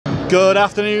Good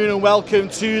afternoon and welcome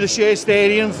to the Shay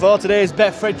Stadium for today's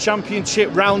Betfred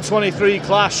Championship Round 23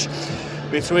 clash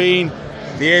between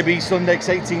the AB Sundex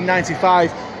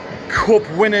 1895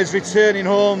 Cup winners returning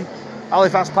home,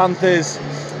 Halifax Panthers,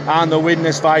 and the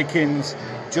Widnes Vikings.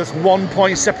 Just 1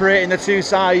 point separating the two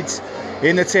sides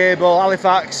in the table.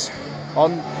 Halifax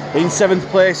in 7th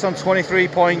place on 23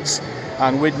 points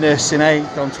and Widnes in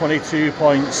 8th on 22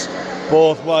 points.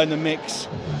 Both were in the mix,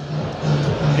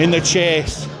 in the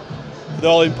chase, the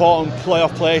all-important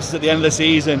playoff places at the end of the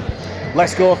season.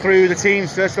 Let's go through the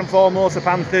teams. First and foremost, the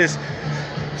Panthers.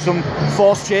 Some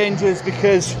forced changes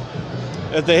because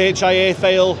of the HIA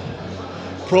fail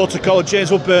protocol. James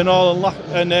Woodburn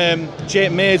and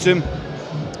Jake Mason,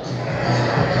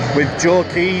 with Joe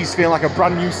Keys feeling like a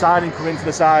brand new signing coming into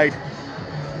the side.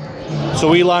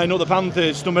 So we line up the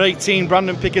Panthers. Number 18,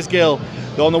 Brandon Pickersgill.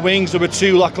 On the wings, number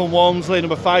 2, Lachlan Walmsley.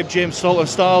 Number 5, James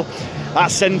Salton-Stahl. At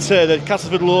centre, the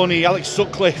Castleford Loney, Alex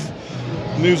Sutcliffe,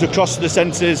 moves across to the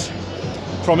centres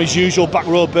from his usual back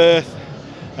row berth.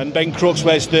 And Ben Crooks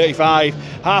wears 35.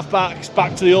 Half-backs,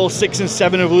 back to the old 6 and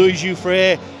 7 of Louis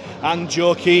Jouffre and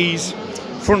Joe Keys.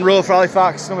 Front row for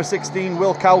Halifax, number 16,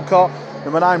 Will Calcott.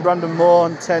 Number 9, Brandon Moore,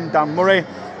 and 10, Dan Murray.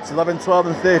 It's 11, 12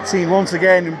 and 13 once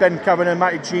again, Ben Kavanagh,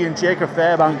 Matty G and Jacob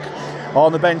Fairbank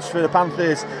on the bench for the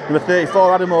Panthers. Number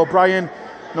 34, Adam O'Brien.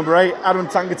 Number 8, Adam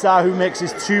Tangata, who makes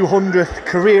his 200th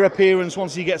career appearance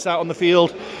once he gets out on the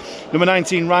field. Number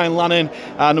 19, Ryan Lannon.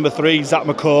 And number 3, Zach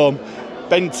McComb.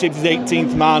 Ben Tibbs,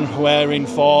 18th man, wearing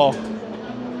 4.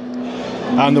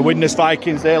 And the Widnes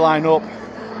Vikings, they line up.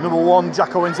 Number 1,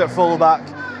 Jack Owens at fullback.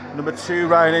 Number 2,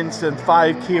 Ryan Hinton.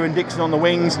 5, Kieran Dixon on the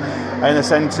wings. And in the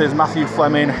centres, Matthew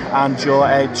Fleming and Joe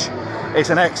Edge. It's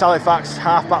an ex-Halifax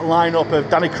half-back line-up of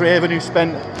Danny Craven, who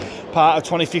spent part of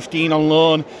 2015 on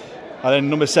loan. And then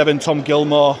number 7, Tom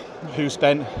Gilmore, who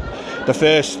spent the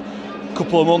first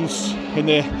couple of months in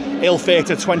the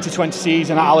ill-fated 2020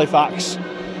 season at Halifax.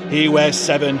 He wears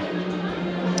 7.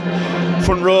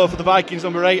 Front row for the Vikings,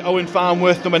 number 8, Owen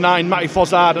Farnworth. Number 9, Matty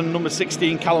Fozzard. And number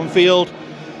 16, Callum Field.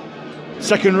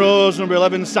 Second rows, number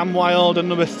 11, Sam Wilde. And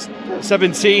number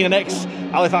 17, an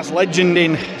ex-Halifax legend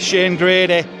in Shane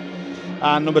Grady.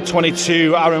 And number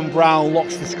 22, Aaron Brown,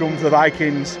 locks the scrum for the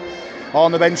Vikings. On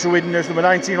the bench for Widnes, number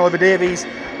 19, Oliver Davies.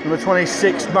 Number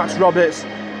 26, Max Roberts.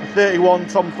 Number 31,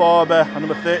 Tom Farber. And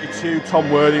number 32,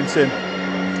 Tom Worthington.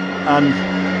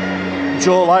 And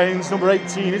Joe Lyons, number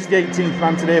 18, is the 18th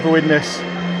man today for Widnes.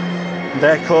 And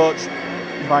they're coached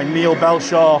by Neil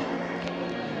Belshaw,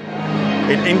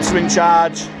 in interim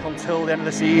charge until the end of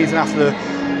the season after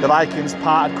the Vikings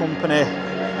parted company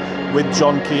with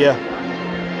John Keir.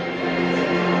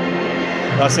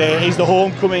 That's it, he's the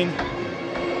homecoming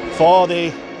for the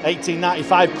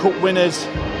 1895 Cup winners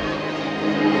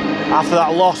after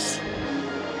that loss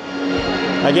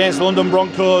against the London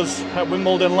Broncos at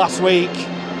Wimbledon last week.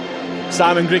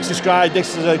 Simon Griggs described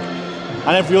this as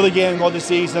and every other game of the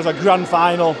season as a grand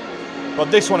final,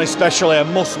 but this one especially a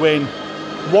must win.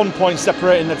 1 point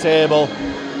separating the table.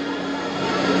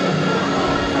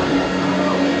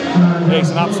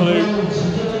 It's an absolute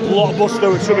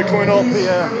blockbuster which should be coming up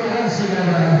here.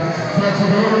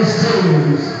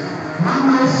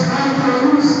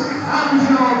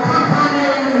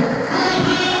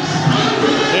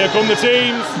 Here come the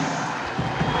teams.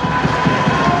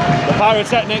 The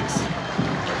pyrotechnics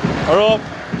are up,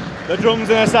 the drums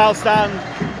in a south stand,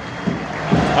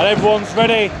 and everyone's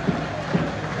ready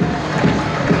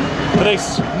for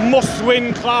this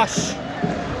must-win clash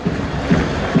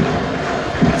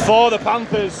for the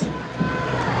Panthers.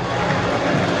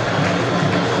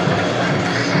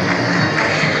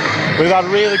 We've had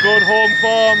really good home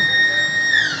form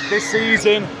this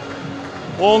season,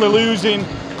 only losing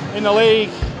in the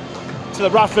league to the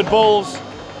Bradford Bulls.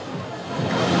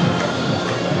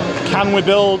 Can we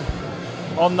build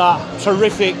on that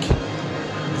terrific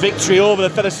victory over the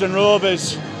Featherstone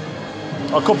Rovers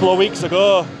a couple of weeks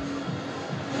ago?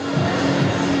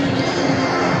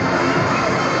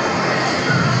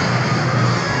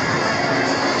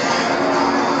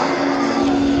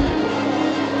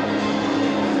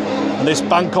 And this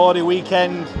bank holiday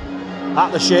weekend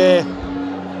at the Shay,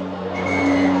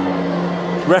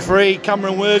 referee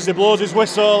Cameron Worsley blows his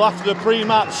whistle after the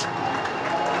pre-match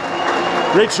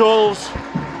rituals,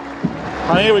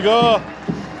 and here we go.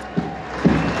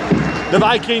 The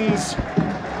Vikings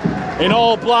in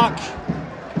all black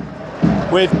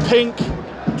with pink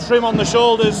trim on the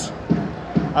shoulders,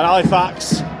 and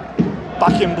Halifax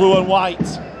back in blue and white.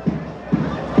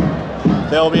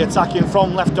 They'll be attacking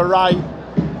from left to right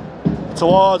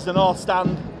towards the north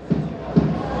stand.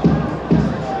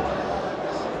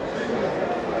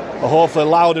 a hopefully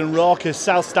loud and raucous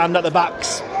South Stand at the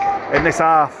backs in this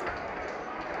half.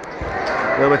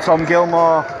 There with Tom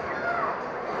Gilmore,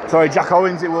 sorry, Jack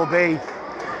Owens it will be,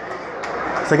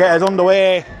 to get us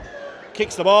underway.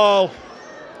 Kicks the ball.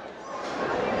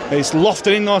 It's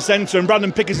lofted in our centre and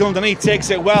Brandon Pickersgill underneath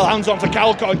takes it well. Hands on to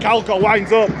Calcott and Calcott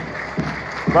winds up.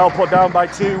 Well put down by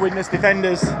two Widnes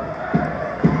defenders.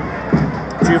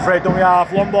 Betfred dummy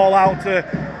half. Long ball out to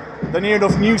the near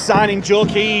enough new signing Joe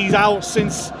Keys, out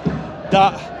since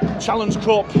that Challenge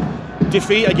Cup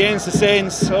defeat against the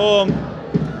Saints.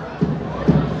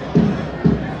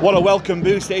 What a welcome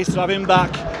boost it is to have him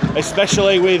back,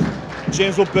 especially with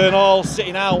James Woodburn-Hall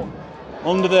sitting out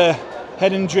under the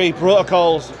head injury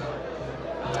protocols.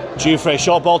 Betfred,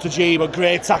 short ball to G, but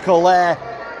great tackle there.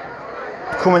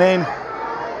 Coming in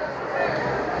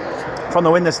from the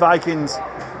Widnes Vikings.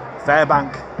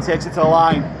 Fairbank takes it to the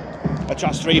line.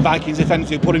 Attracts three Vikings defenders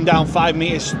who put him down 5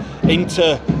 metres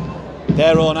into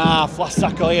their own half. Last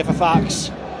tackle here for Fax.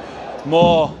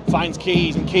 Moore finds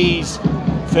Keys, and Keys,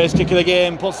 first kick of the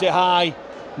game, puts it high.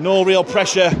 No real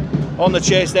pressure on the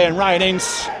chase there, and Ryan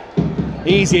Ince,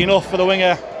 easy enough for the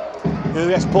winger, who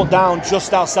gets put down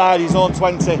just outside his own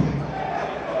 20.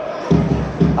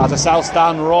 As a South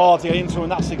Stand roar to get into him,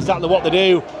 and that's exactly what they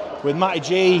do with Matty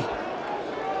G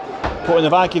putting the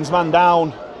Vikings man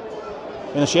down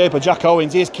in the shape of Jack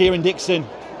Owens. Here's Kieran Dixon,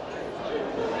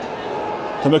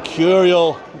 the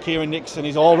mercurial Kieran Dixon.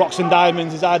 He's all rocks and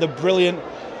diamonds. He's either brilliant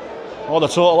or the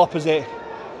total opposite.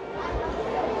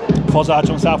 Fozzard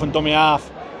jumps out from dummy half.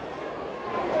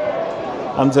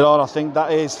 Hands it on, I think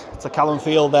that is to Callum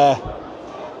Field there,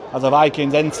 as the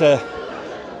Vikings enter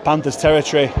Panthers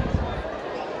territory.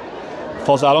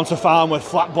 Fozzard onto Farnworth,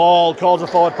 flat ball, calls a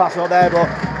forward pass out there, but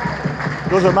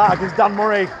doesn't matter because Dan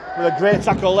Murray with a great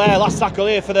tackle there. Last tackle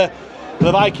here for the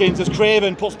Vikings as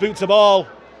Craven puts boot to ball,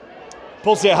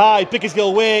 pulls it high.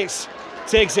 Pickersgill waits,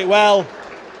 takes it well.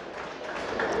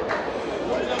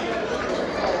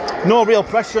 No real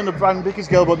pressure on the Brandon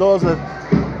Pickersgill, but those are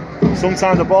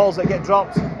sometimes the balls that get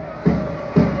dropped.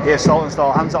 Here's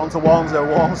Saltonstall, hands it on to Walmsley.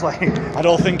 Walmsley, I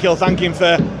don't think he'll thank him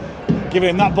for giving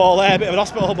him that ball there, a bit of an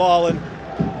hospital ball, and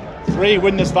three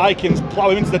Widnes Vikings plough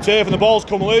him into the turf, and the ball's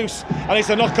come loose, and it's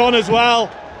a knock on as well.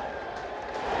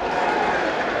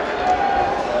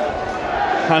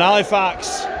 And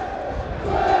Halifax,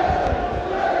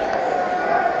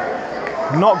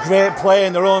 not great play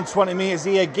in their own 20 metres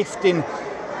here, gifting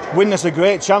Widnes a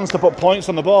great chance to put points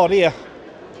on the board here.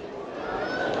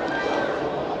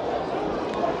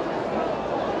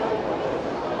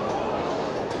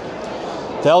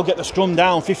 They'll get the scrum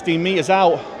down 15 metres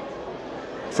out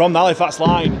from the Halifax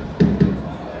line.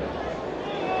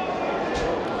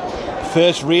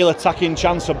 First real attacking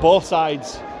chance for both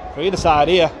sides, for either side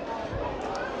here.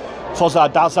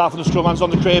 Fozzard darts out from the scrum, hands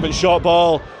on the Craven, short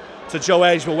ball to Joe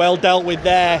Edge, but well dealt with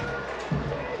there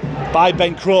by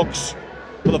Ben Crooks.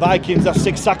 But the Vikings have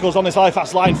 6 tackles on this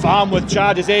Halifax line. Farnworth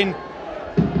charges in,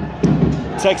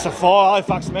 takes a 4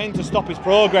 Halifax men to stop his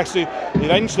progress, who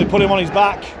eventually put him on his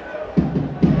back.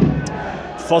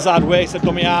 Fozzard waits a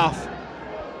dummy half,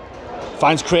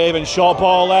 finds Craven, short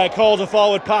ball there, calls a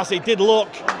forward pass. It did look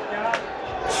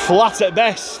flat at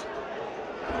best,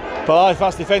 but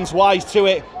Halifax defence wise to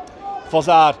it.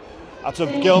 Fozzard out to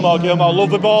Gilmore. Gilmore love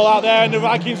the ball out there, and the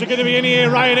Vikings are going to be in here.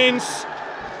 Ryan Ince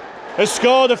has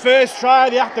scored the first try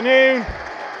of the afternoon,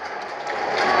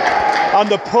 and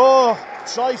the poor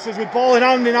choices with ball in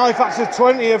hand in Halifax's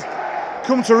 20 have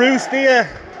come to roost here,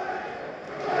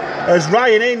 as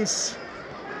Ryan Ince,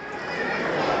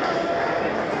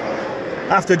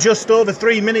 after just over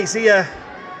 3 minutes here,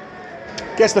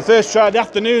 gets the first try of the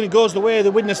afternoon. It goes the way of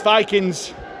the Widnes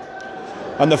Vikings,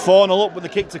 and the 4-0 up with the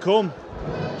kick to come.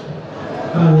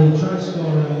 And the try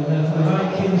scorer for the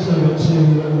Vikings, number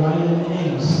 2, Ryan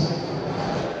Ince.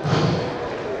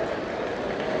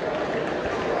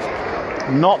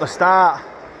 Not the start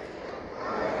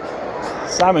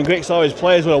Simon Griggs saw his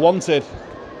players would have wanted.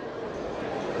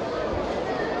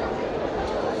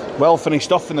 Well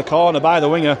finished off in the corner by the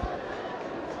winger.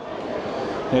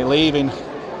 Leaving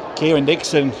Kieran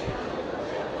Dixon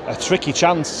a tricky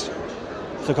chance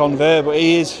to convert, but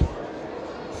he is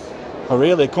a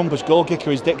really accomplished goal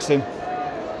kicker, is Dixon.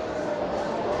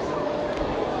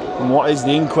 And what is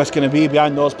the inquest going to be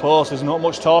behind those posts? There's not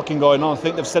much talking going on. I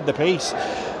think they've said the piece.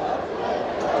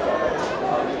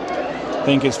 I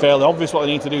think it's fairly obvious what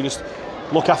they need to do, just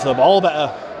look after the ball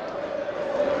better.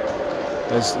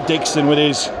 There's Dixon with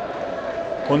his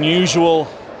unusual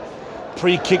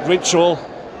pre-kick ritual.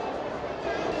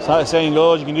 It's like the saying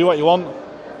goes, you can do what you want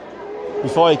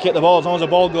before you kick the ball, as long as the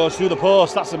ball goes through the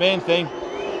post. That's the main thing.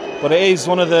 But it is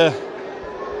one of the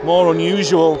more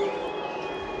unusual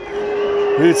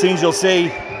routines you'll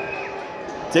see.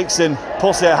 Dixon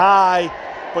puts it high,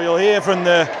 but you'll hear from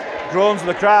the groans of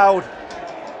the crowd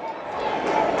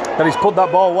that he's put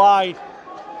that ball wide.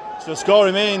 So the score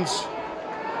remains,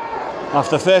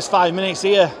 after the first 5 minutes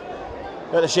here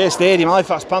at the Shay Stadium,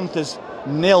 Halifax Panthers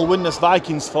 0, Widnes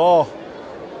Vikings 4.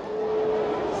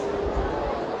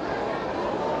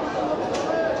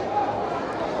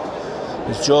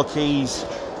 It's Joe Keys.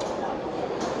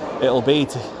 It'll be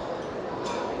to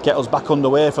get us back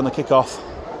underway from the kick-off.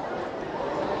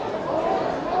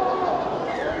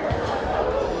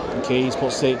 And Keys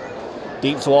puts it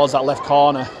deep towards that left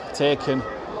corner, taken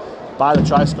by the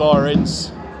try scorer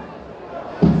Ince.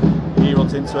 He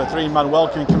runs into a three-man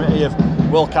welcoming committee of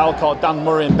Will Calcott, Dan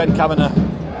Murray and Ben Kavanagh.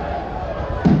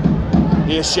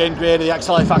 Here's Shane Grady, the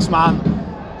ex-Halifax man.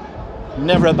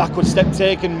 Never a backward step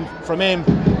taken from him,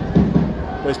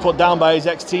 but he's put down by his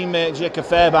ex-teammate Jacob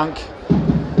Fairbank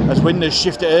as Widnes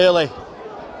shift it early.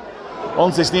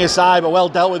 Onto this near side, but well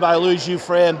dealt with by Louis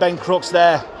Jouffre and Ben Crooks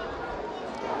there.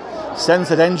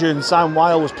 Centred engine, Sam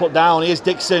Wilde was put down. Here's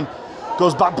Dixon,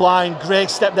 goes back blind, great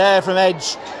step there from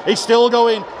Edge. He's still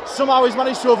going, somehow he's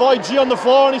managed to avoid G on the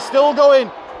floor and he's still going.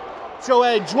 Joe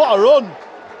Edge, what a run.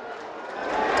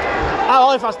 How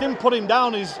Halifax didn't put him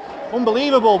down is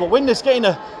unbelievable, but Widnes getting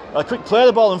a quick play of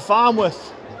the ball, and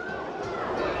Farnworth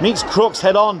meets Crooks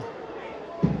head on.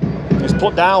 He's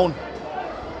put down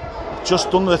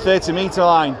just under the 30-metre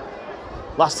line.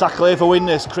 Last tackle here for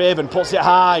Widnes. Craven puts it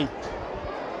high.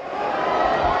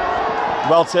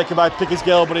 Well taken by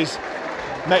Pickersgill, but he's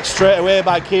met straight away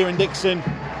by Kieran Dixon.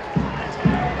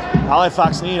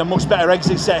 Halifax need a much better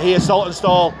exit set here.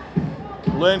 Saltonstall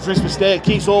learned from his mistake,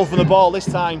 keeps hold from the ball this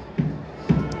time.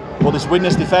 But this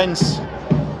Widnes defence,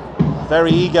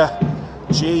 very eager.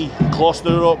 G close to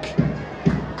the ruck.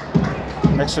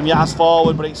 Makes some yards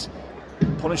forward, but it's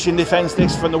punishing defence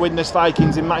this from the Widnes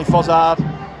Vikings in Matty Fozzard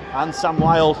and Sam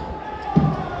Wilde.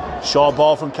 Short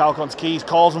ball from Calcott to Keys,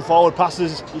 calls them forward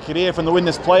passes. You can hear from the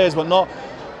Widnes players, but not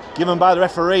given by the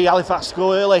referee. Halifax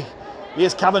score early.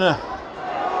 Here's Kavanagh.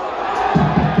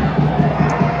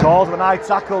 Calls of an high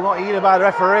tackle, not heeded by the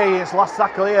referee. It's last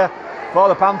tackle here for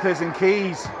the Panthers, and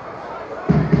Keys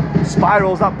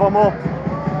spirals that bum up.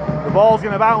 The ball's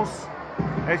going to bounce.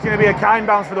 It's going to be a kind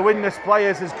bounce for the Widnes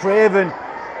players as Craven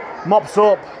mops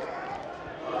up.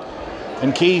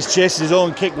 And Keys chases his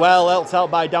own kick well, helped out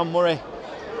by Dan Murray.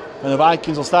 And the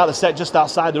Vikings will start the set just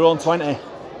outside their own 20.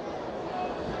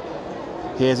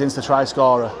 Here's Ince, the try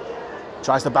scorer.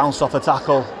 Tries to bounce off a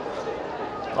tackle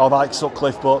of Alex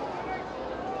Sutcliffe, but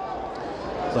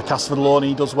the Casford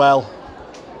Loney does well.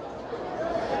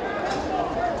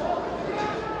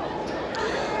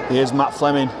 Here's Matt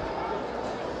Fleming.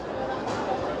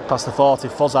 Past the 40,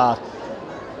 Fozzard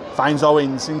finds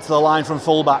Owens into the line from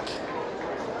fullback.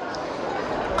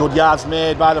 Good yards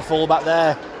made by the fullback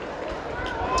there.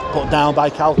 Put down by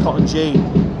Calcott and G.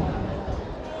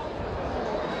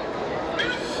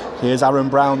 Here's Aaron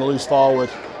Brown, the loose forward.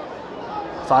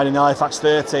 Finding Halifax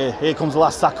 30. Here comes the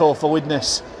last tackle for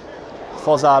Widnes.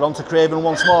 Fozzard onto Craven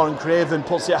once more, and Craven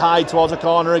puts it high towards the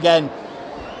corner again.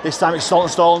 This time it's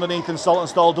Saltonstall underneath, and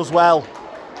Saltonstall does well.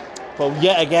 But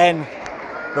yet again,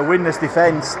 the Widnes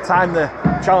defence timed the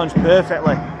challenge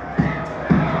perfectly.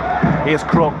 Here's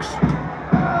Crooks.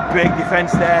 Big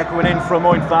defence there going in from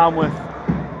Owen Farnworth.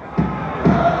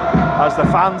 As the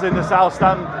fans in the south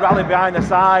stand rally behind the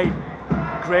side.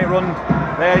 Great run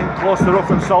there close to the ruck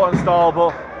from Saltonstall,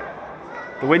 but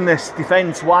the Widnes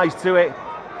defence wise to it.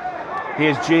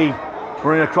 Here's G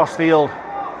running across field.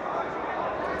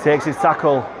 Takes his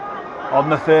tackle on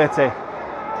the 30.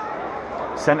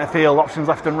 Centre field, options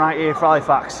left and right here for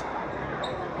Halifax.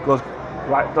 Goes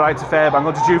right to Fairbank,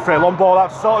 on to Jouffre, long ball out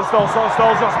to Saltonstall.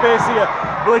 Saltonstall's got space here.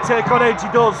 Will he take on Edge? He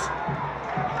does.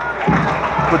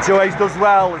 But Joe Edge does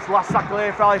well. It's last tackle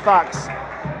here for Halifax.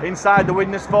 Inside the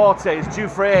Widnes 40, it's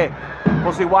Jouffre.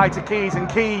 Puts it wide to Keys, and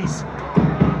Keys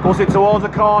pulls it towards the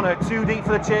corner. Too deep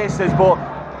for the chasers, but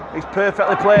it's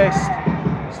perfectly placed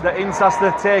so that Ince has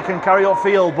to take and carry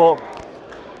upfield. But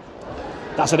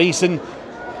that's a decent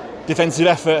defensive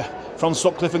effort from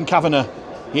Sutcliffe and Kavanagh.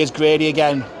 Here's Grady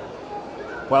again.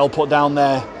 Well put down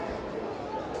there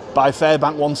by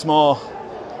Fairbank once more.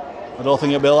 I don't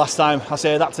think it'll be the last time I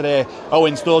say that today.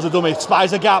 Owens throws a dummy,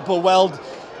 spies a gap, but well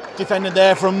defended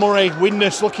there from Murray.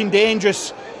 Widnes looking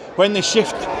dangerous when they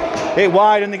shift it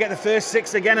wide, and they get the first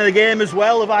 6 again of the game as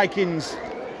well, the Vikings.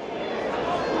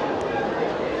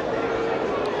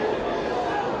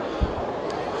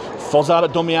 Fozzard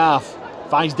at dummy half.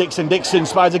 Finds Dixon. Dixon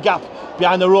spies a gap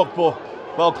behind the ruck, but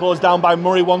Well closed down by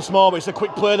Murray once more, but it's a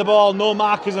quick play of the ball. No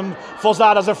markers, and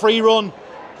Fozzard has a free run.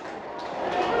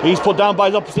 He's put down by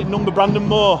his opposite number, Brandon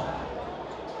Moore.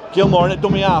 Gilmore in at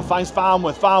dummy half, finds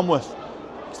Farnworth.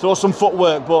 Throws some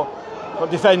footwork, but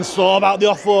defence slow about the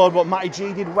offload, but Matty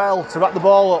G did well to wrap the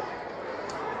ball up.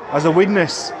 As a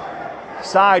Widnes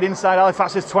side inside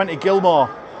Halifax's 20, Gilmore.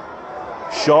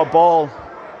 Short ball.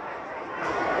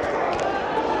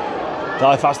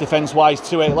 Halifax defence-wise,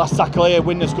 2-8. Last tackle here,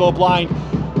 Widnes go blind.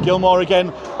 Gilmore again,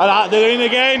 and they're in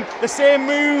again. The same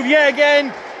move yet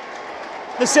again.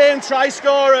 The same try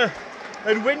scorer,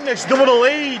 and Widnes double the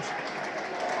lead.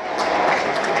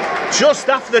 Just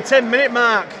after the 10-minute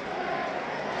mark.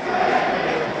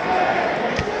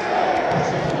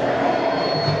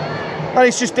 And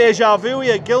it's just deja vu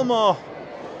here. Gilmore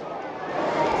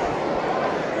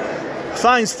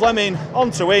finds Fleming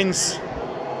onto Ince.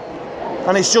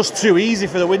 And it's just too easy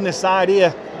for the Widnes side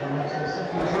here.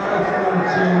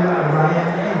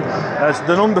 As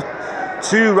the number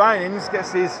 2, Ryan Ince,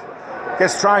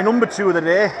 gets try number 2 of the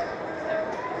day.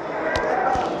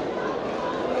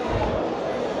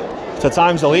 To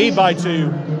times the lead by 2.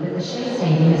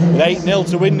 With 8-0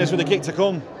 to Widnes with a kick to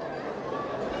come.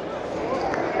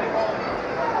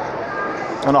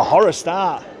 And a horror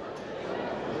start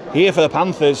here for the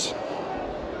Panthers.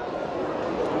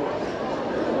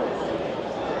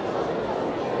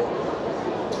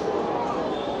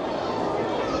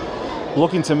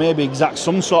 Looking to maybe exact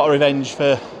some sort of revenge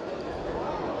for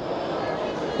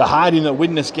the hiding that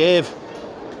Widnes gave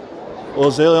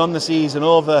us early on the season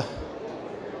over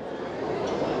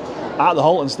at the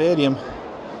Halton Stadium.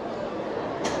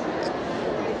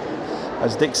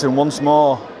 As Dixon once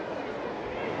more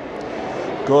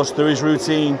goes through his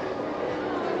routine.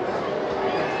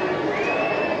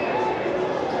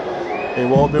 He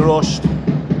won't be rushed.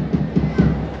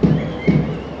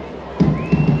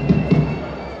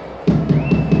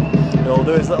 He'll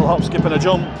do his little hop, skip and a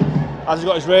jump. Has he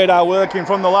got his radar working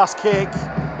from the last kick?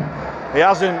 He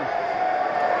hasn't.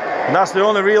 And that's the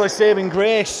only really saving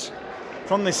grace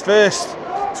from this first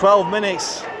 12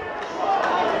 minutes.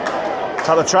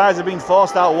 How the tries have been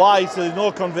forced out wide, so there's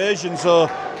no conversion, so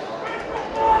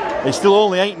it's still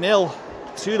only 8-0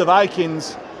 to the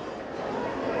Vikings.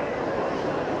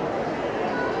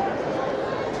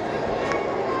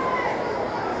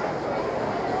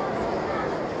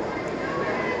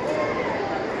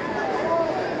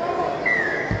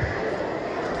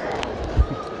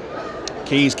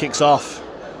 Keys kicks off,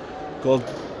 goes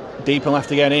deep and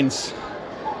left again, Ince.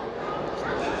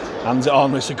 Hands it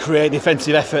on, it's a great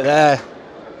defensive effort there.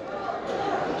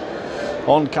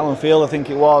 On Callum Field, I think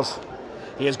it was.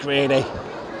 Here's Grady,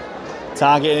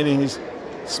 targeting his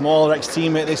smaller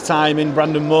ex-teammate this time in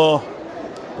Brandon Moore.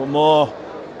 But Moore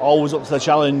always up to the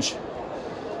challenge.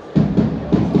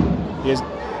 Here's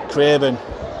Craven,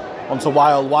 onto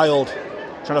Wild,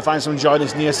 trying to find some joy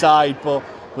this near side, but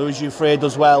Louis Jouffre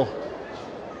does well.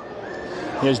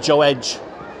 Here's Joe Edge,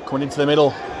 coming into the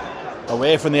middle,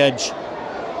 away from the edge.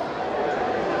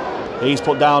 He's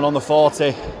put down on the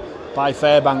 40 by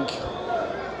Fairbank.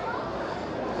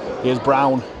 Here's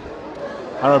Brown.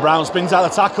 Aaron Brown spins out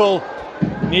the tackle.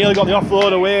 Nearly got the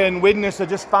offload away, and Widnes are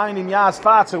just finding yards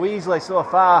far too easily so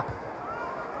far.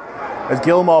 As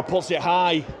Gilmore puts it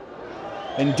high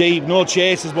and deep. No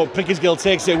chasers, but Pickersgill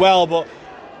takes it well. But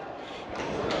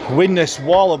Widnes,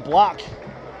 wall of black.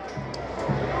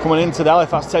 Coming into the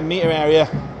Halifax 10-metre area.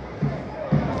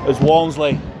 As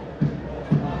Walmsley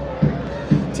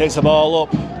takes the ball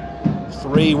up.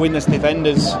 3 Widnes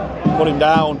defenders put him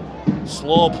down.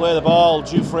 Slow play the ball.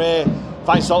 Jouffre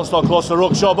finds Saltonstall close to the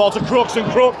ruck. Short ball to Crooks, and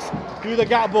Crooks through the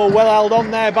gap ball. Well held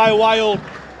on there by Wild.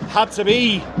 Had to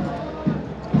be.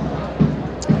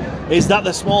 Is that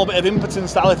the small bit of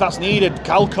impotence that Halifax needed?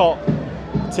 Calcott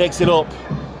takes it up.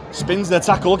 Spins the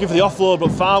tackle looking for the offload, but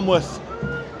Farnworth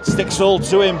sticks hold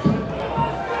to him.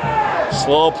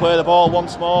 Slow play the ball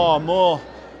once more. Moore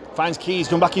finds Keys,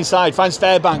 come back inside, finds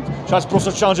Fairbank, tries to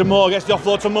Brussels challenger Moore, gets the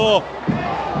offload to Moore.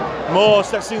 Moore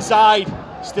steps inside,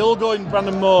 still going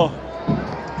Brandon Moore.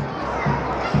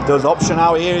 There was option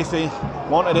out here if he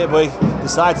wanted it, but he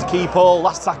decided to keep hold.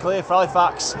 Last tackle here for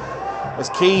Halifax. As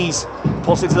Keys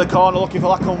puts it to the corner looking for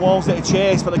Lachlan Walmsley to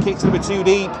chase, but the kick's going to be too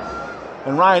deep.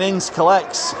 And Ryan Ince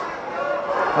collects.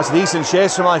 That's a decent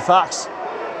chase from Halifax.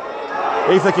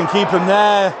 If they can keep him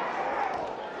there,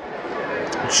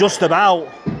 just about.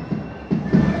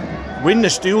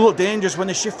 Widnes do look dangerous when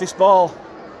they shift this ball.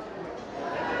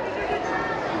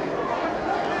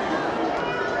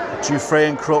 Jouffre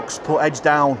and Crooks put Edge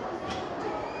down.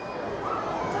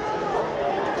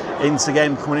 Ince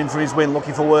again coming in for his win,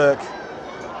 looking for work.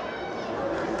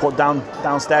 Put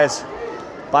downstairs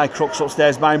by Crooks,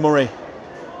 upstairs by Murray.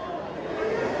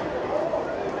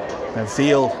 And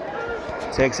Field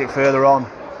takes it further on.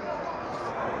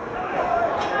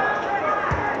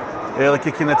 Early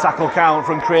kick in the tackle count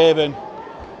from Craven.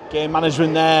 Game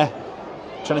management there.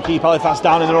 Trying to keep Halifax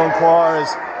down in their own quarters.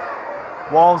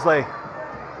 Walmsley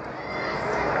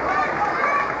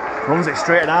runs it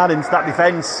straight and hard into that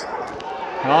defence.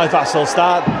 And Halifax will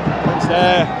start. It's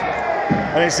there.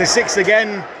 And it's a 6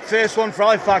 again. First one for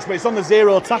Halifax, but it's on the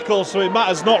 0 tackle, so it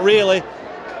matters not really.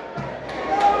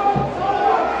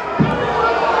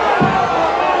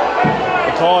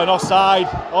 Calling offside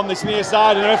on this near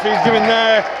side, and the referee's giving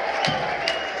there.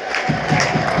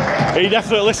 He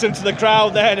definitely listened to the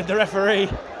crowd there, did the referee.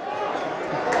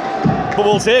 But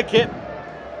we'll take it.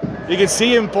 You can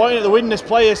see him pointing at the Widnes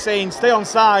players saying stay on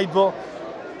side, but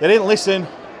they didn't listen.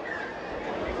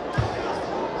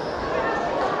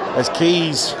 There's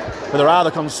Keys with a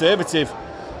rather conservative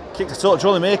kick to touch,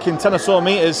 only making 10 or so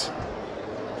metres.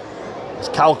 It's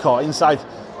Calcott inside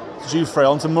Jouffre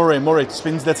onto Murray. Murray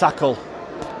spins the tackle.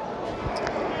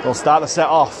 They'll start the set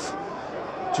off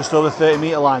just over the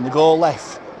 30-metre line. They go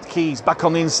left. Keys back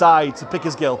on the inside to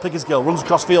Pickersgill. Pickersgill runs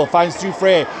across field, finds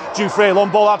Jouffre. Jouffre, long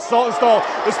ball out to Saltonstall.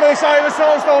 The space out of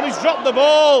Saltonstall, he's dropped the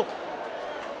ball.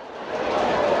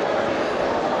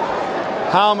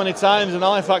 How many times an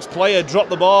Halifax player dropped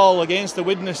the ball against the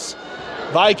Widnes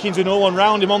Vikings with no one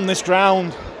round him on this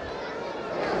ground?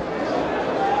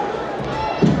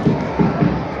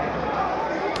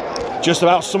 Just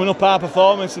about summing up our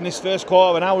performance in this first quarter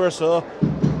of an hour or so.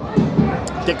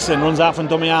 Dixon runs out from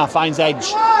dummy half, finds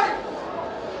Edge.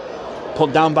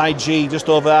 Put down by G, just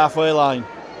over the halfway line.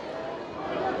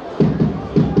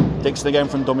 Dixon again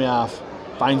from dummy half.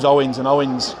 Finds Owens, and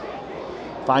Owens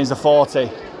finds the 40.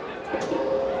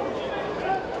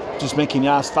 Just making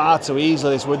yards far too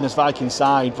easily, this Widnes Vikings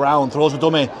side. Brown throws a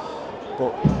dummy,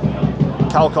 but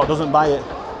Calcott doesn't buy it.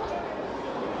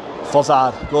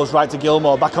 Fozzard goes right to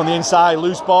Gilmore, back on the inside,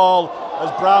 loose ball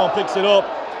as Brown picks it up,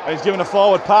 and he's given a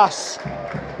forward pass.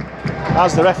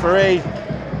 As the referee.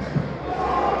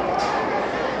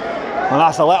 And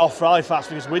that's a let off for Halifax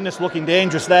because Widnes looking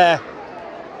dangerous there.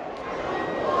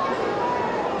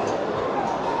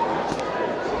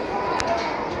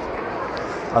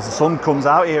 As the sun comes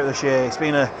out here at the Shay, it's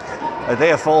been a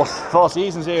day of four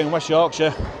seasons here in West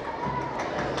Yorkshire.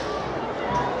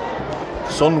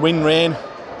 Sun, wind, rain.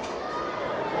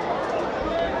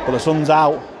 But the sun's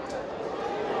out.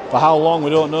 For how long, we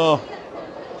don't know.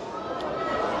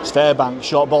 It's Fairbank,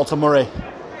 short ball to Murray.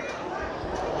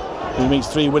 He meets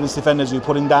 3 Widnes defenders who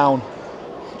put him down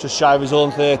just shy of his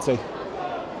own 30.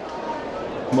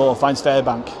 Moore finds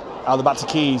Fairbank. Out the back to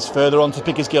Keys, further on to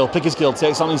Pickersgill. Pickersgill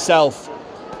takes on himself.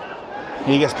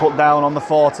 He gets put down on the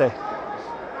 40.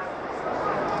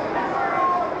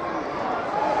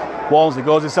 Walmsley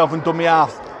goes himself and dummy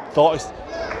half.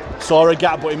 Saw a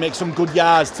gap, but he makes some good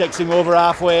yards. Takes him over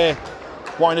halfway.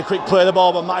 Wanting a quick play of the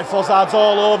ball, but Matty Fossard's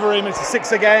all over him. It's a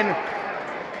 6 again.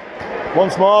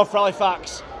 Once more for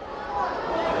Halifax.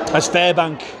 As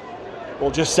Fairbank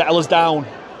will just settle us down.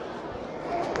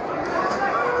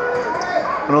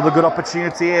 Another good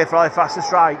opportunity here for Halifax to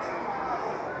strike.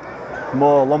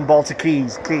 More long ball to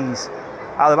Keys. Keys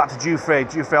out the back to Jouffre.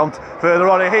 Jouffre on further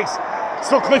on. He hits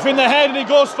Sutcliffe in the head and he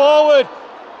goes forward.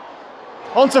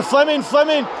 On to Fleming.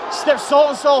 Fleming steps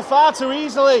Saltonstall far too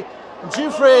easily. And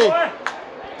Jouffre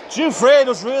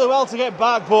does really well to get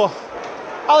back, but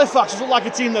Halifax look like a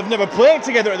team that have never played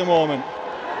together at the moment.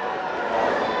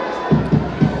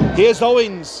 Here's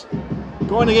Owens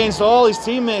going against all his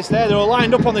teammates there. They're all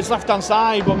lined up on this left-hand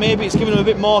side, but maybe it's giving them a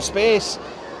bit more space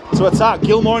to attack.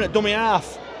 Gilmore in at dummy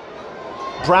half.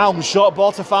 Brown, short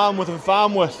ball to Farnworth, and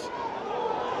Farnworth.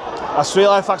 That's 3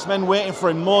 Halifax men waiting for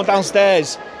him. More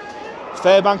downstairs.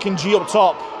 Fairbank and G up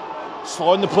top.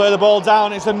 Slowing the play of the ball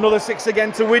down. It's another 6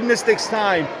 again to Widnes this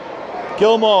time.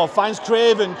 Gilmore finds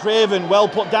Craven. Craven well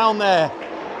put down there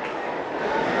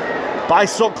by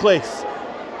Sutcliffe.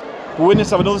 Widnes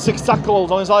have another 6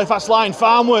 tackles on his Halifax line.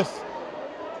 Farnworth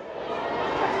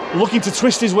looking to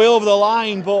twist his way over the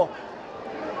line, but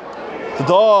the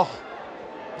door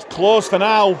is closed for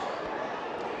now.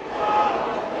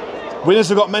 Widnes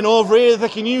have got men over here, they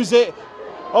can use it.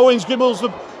 Owens dribbles the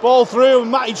ball through,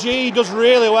 and Matty G does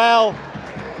really well.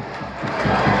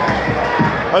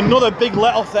 Another big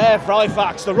let off there for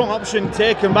Halifax. The wrong option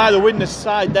taken by the Widnes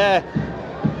side there.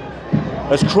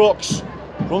 As Crooks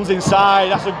runs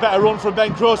inside. That's a better run from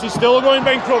Ben Crooks. He's still going,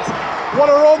 Ben Crooks. What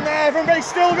a run there. Everybody's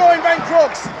still going, Ben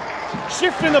Crooks.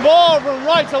 Shifting the ball from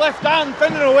right to left hand,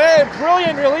 fending away.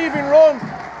 Brilliant relieving run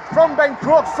from Ben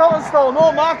Crooks. Saltonstall,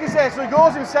 no Marcus there, so he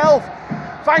goes himself.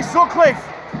 Finds Sutcliffe.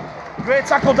 Great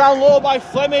tackle down low by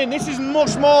Fleming. This is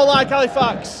much more like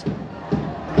Halifax.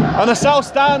 And the south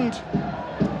stand,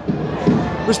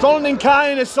 responding in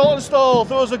kind as Saltonstall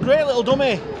throws a great little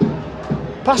dummy.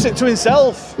 Pass it to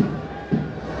himself.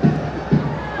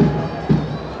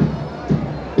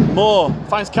 Moore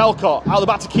finds Calcott, out the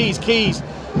back to Keys. Keys,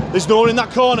 there's no one in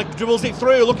that corner, dribbles it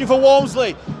through, looking for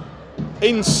Walmsley.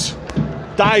 Ince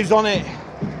dives on it.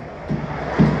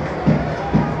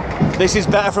 This is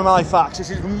better from Halifax. This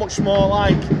is much more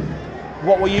like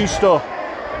what we're used to.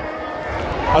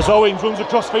 As Owens runs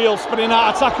across field, spinning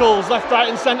out of tackles, left, right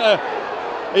and centre.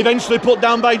 Eventually put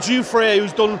down by Dufresne,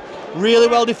 who's done really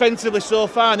well defensively so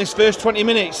far in this first 20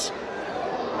 minutes.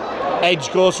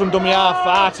 Edge goes from dummy half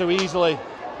far too easily.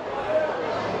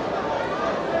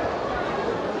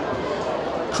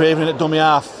 Craven at dummy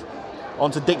half,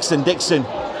 onto Dixon. Dixon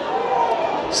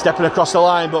stepping across the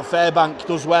line, but Fairbank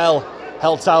does well,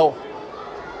 helped out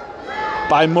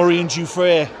by Murray and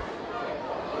Dufresne,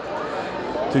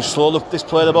 to slow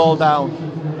display the ball down.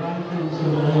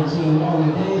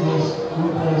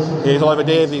 Here's Oliver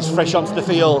Davies, fresh onto the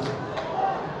field.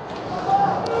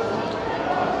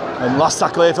 And last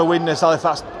tackle here for Widnes.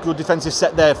 Halifax, good defensive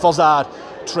set there. Fozzard,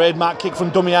 trademark kick from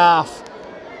dummy half.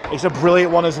 It's a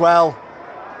brilliant one as well.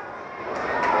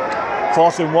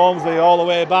 Forcing Walmsley all the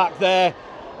way back there.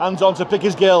 Hands on to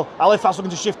Pickersgill. Halifax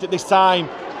looking to shift it this time.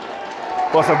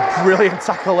 But a brilliant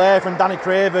tackle there from Danny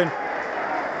Craven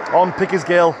on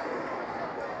Pickersgill.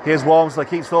 Here's Walmsley,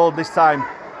 keeps hold this time.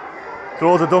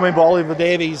 Throws a dummy ball Oliver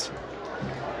Davies.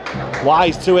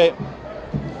 Wise to it.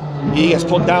 He gets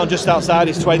put down just outside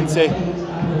his 20.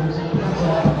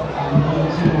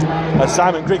 As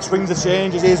Simon Griggs brings the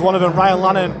changes, here's one of them, Ryan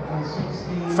Lannon.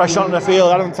 Fresh onto the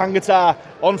field, Adam Tangata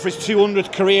on for his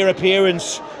 200th career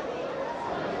appearance.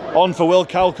 On for Will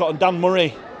Calcott and Dan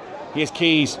Murray. Here's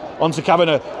Keys, on to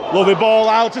Kavanagh. Lovely ball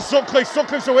out to Sutcliffe,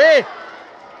 Sutcliffe's away.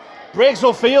 Breaks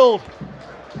upfield,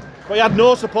 but he had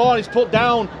no support, he's put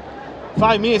down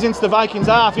 5 metres into the Vikings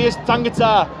half. Here's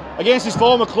Tangata against his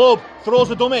former club, throws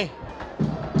a dummy.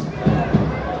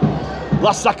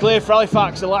 Last tackle here for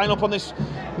Halifax, they line up on this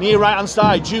near right hand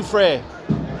side. Dufresne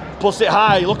puts it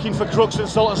high, looking for Crooks and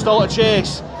Saltonstall to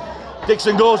chase.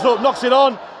 Dixon goes up, knocks it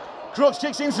on. Crooks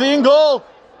kicks into the in goal,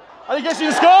 and he gets in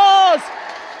and scores!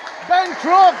 Ben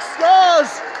Crooks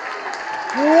scores!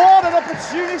 What an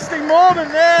opportunistic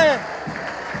moment there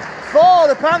for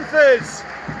the Panthers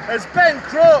as Ben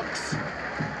Crooks,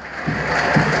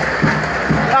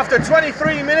 after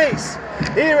 23 minutes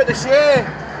here at the Shay,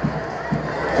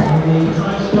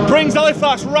 brings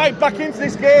Halifax right back into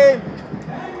this game.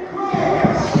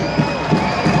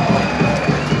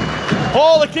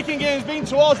 All the kicking game's been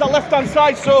towards that left-hand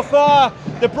side so far.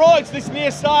 They brought it to this near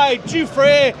side.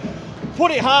 Dufresne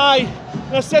put it high.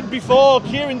 And I said before,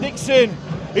 Kieran Dixon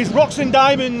is rocks and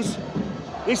diamonds.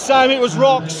 This time it was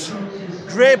rocks.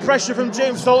 Great pressure from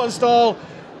James Saltonstall.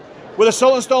 Whether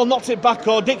Saltonstall knocked it back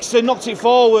or Dixon knocked it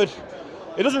forward,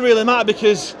 it doesn't really matter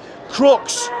because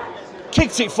Crooks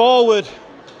kicked it forward.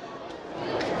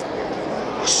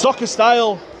 Soccer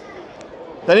style.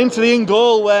 Then into the in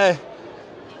goal where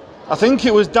I think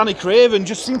it was Danny Craven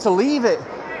just seemed to leave it.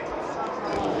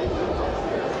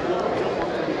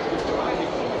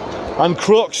 And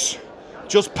Crooks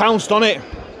just pounced on it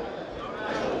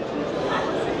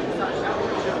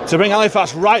to bring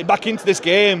Halifax right back into this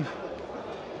game.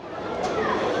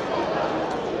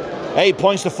 8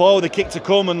 points to 4 with the kick to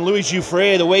come, and Louis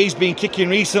Dufresne, the way he's been kicking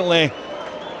recently,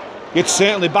 you'd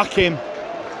certainly back him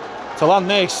to land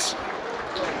this.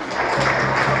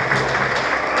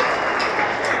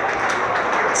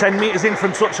 10 metres in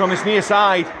from touch on this near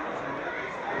side.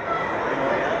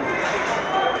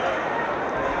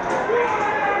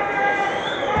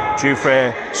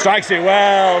 Dufresne strikes it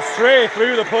well, straight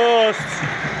through the posts.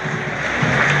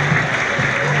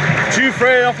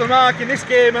 Dufresne off the mark in this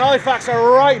game, and Halifax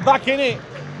are right back in it.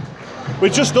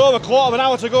 With just over a quarter of an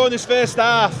hour to go in this first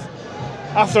half.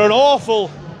 After an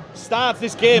awful start to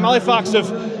this game, Halifax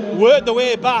have worked their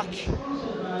way back.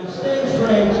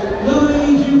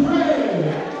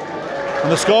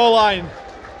 And the scoreline,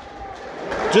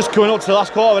 just coming up to the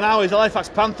last quarter of an hour, is Halifax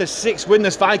Panthers 6,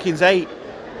 Widnes Vikings 8.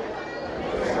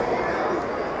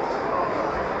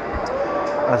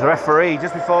 As a referee,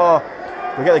 just before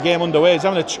we get the game underway, he's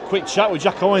having a quick chat with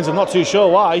Jack Owens. I'm not too sure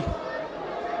why.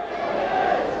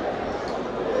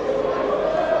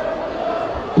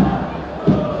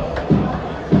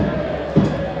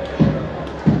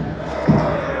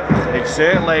 It's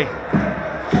certainly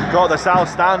got the south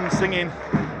stand singing.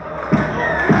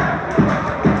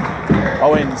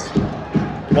 Owens,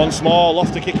 once more,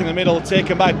 lofty kick in the middle,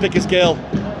 taken by Pickersgill.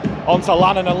 Onto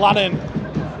Lannon, and Lannon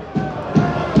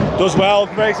Does well,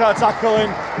 breaks out of tackle,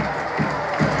 and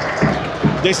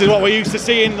this is what we're used to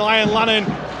seeing. Ryan Lannon,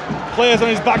 players on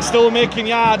his back still making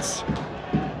yards.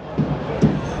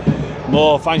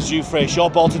 Moore finds Jouffre,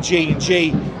 short ball to G, and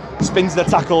G spins the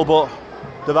tackle, but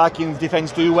the Vikings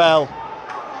defence do well.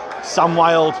 Sam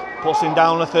Wild puts him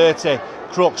down to 30.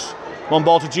 Crooks, one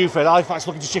ball to Jouffre. Halifax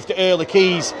looking to shift it early.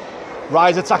 Keys,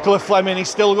 rise a tackle of Fleming. He's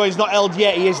still going, he's not held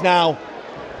yet, he is now.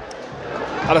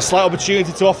 Had a slight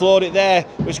opportunity to offload it there.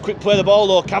 Which quick play the ball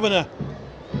though. Kavanagh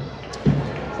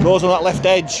goes on that left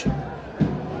edge.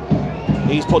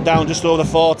 He's put down just over the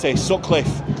 40.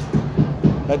 Sutcliffe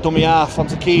at dummy half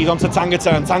onto Keys, onto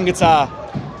Tangata, and Tangata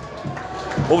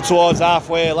up towards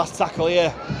halfway. Last tackle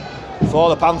here for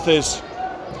the Panthers.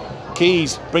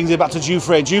 Keys brings it back to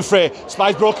Jouffre. Jouffre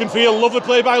spies broken field. Lovely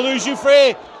play by Louis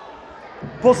Jouffre.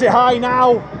 Puts it high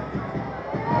now,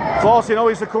 forcing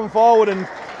Owens to come forward, and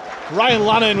Ryan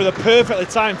Lannon with a perfectly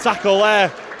timed tackle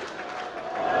there.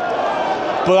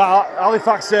 But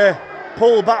Halifax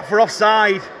pull back for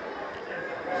offside.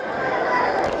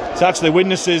 It's actually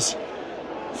Widnes's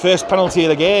first penalty of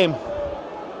the game.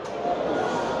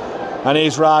 And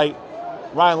he's right.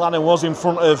 Ryan Lannon was in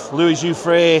front of Louis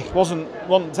Jouffre.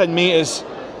 Wasn't 10 metres.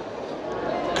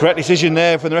 Correct decision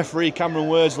there from the referee, Cameron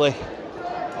Worsley.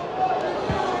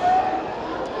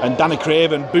 And Danny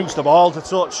Craven boots the ball to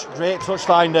touch. Great touch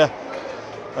finder.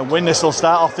 And Widnes will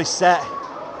start off this set.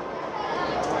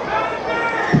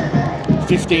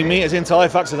 15 metres into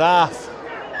Halifax's half.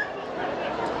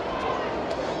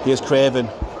 Here's Craven.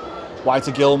 Wide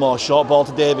to Gilmore. Short ball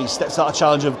to Davies. Steps out a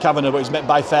challenge of Kavanagh, but he's met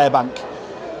by Fairbank.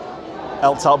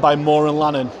 Helped out by Moore and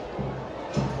Lannon.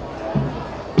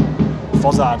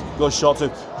 Fozzard goes short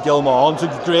to Gilmore. On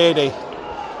to Grady.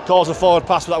 Calls a forward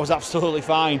pass, but that was absolutely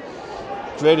fine.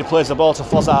 Grady plays the ball to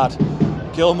Fozzard.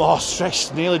 Gilmore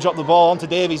stretched, nearly dropped the ball onto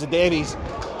Davies, and Davies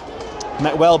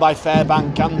met well by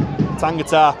Fairbank and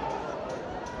Tangata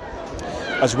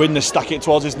as Widnes stack it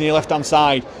towards his near left hand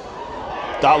side.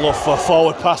 That looked for a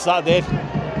forward pass, that did.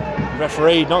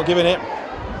 Referee not giving it.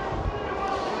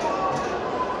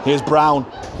 Here's Brown,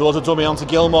 throws a dummy onto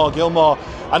Gilmore. Gilmore,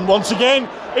 and once again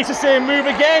it's the same move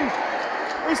again.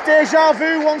 It's deja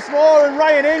vu once more, and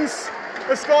Ryan Ince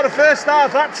has scored a first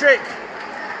half hat trick.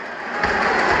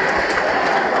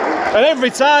 And every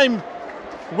time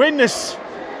Widnes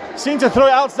seem to throw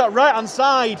it out to that right hand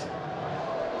side,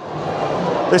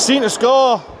 they seem to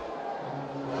score.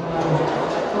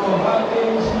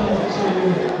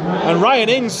 And Ryan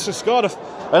Ince has scored an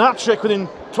hat trick within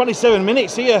 27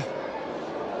 minutes here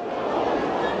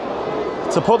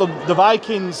to put the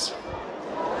Vikings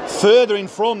further in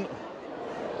front,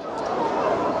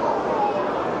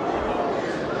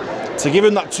 to give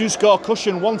him that 2-score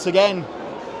cushion once again.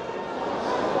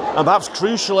 And perhaps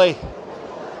crucially,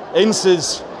 Ince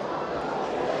has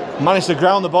managed to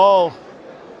ground the ball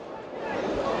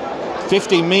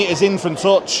 15 metres in from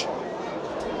touch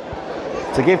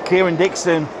to give Kieran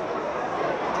Dixon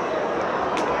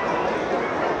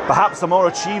perhaps a more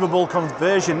achievable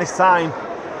conversion this time.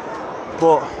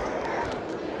 But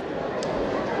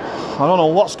I don't know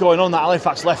what's going on that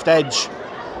Halifax left edge.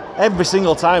 Every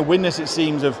single time Widnes, it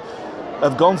seems,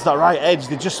 have gone to that right edge,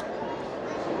 they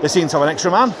seem to have an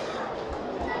extra man.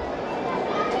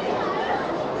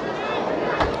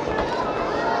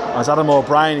 As Adam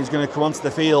O'Brien is going to come onto the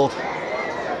field.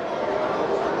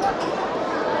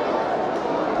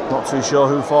 Not too sure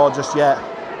who for just yet.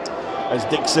 As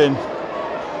Dixon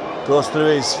goes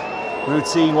through his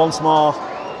routine once more.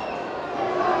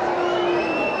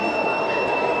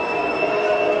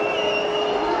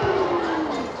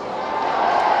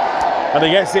 And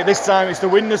he gets it this time. It's the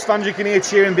Widnes fans you can hear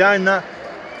cheering behind that.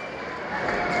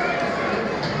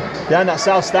 Behind that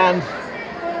south stand.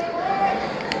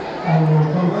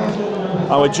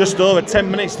 And we're just over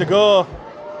 10 minutes to go.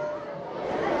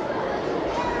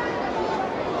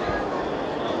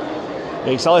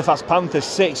 It's Halifax Panthers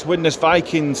 6, Widnes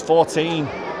Vikings 14.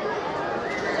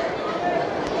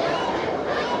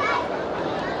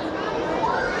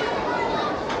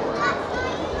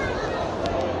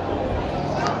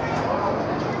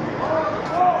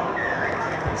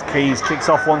 Keys kicks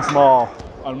off once more,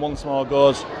 and once more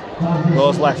goes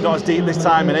left. Not as deep this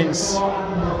time, and Ince,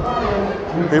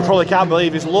 who probably can't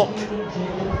believe his luck,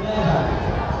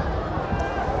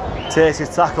 takes his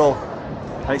tackle,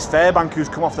 and it's Fairbank who's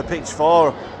come off the pitch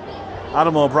for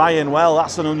Adam O'Brien. Well,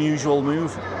 that's an unusual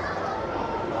move.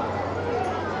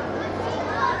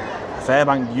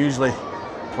 Fairbank usually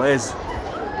plays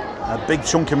a big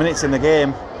chunk of minutes in the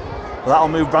game, but that'll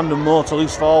move Brandon Moore to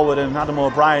loose forward and Adam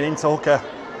O'Brien into hooker.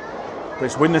 But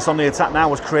it's Widnes on the attack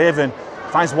now as Craven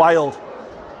finds Wild.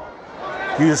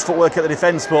 Uses footwork at the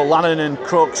defence, but Lannon and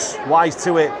Crooks wise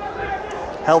to it.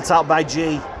 Held out by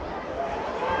G.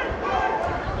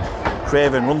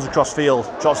 Craven runs across field,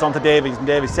 drops onto Davies, and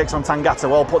Davies takes on Tangata.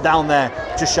 Well put down there,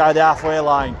 just shy of the halfway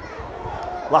line.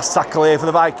 Last tackle here for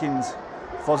the Vikings.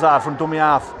 Fozzard from dummy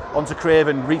half onto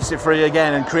Craven, reaches it free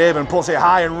again, and Craven puts it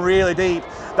high and really deep.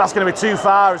 That's going to be too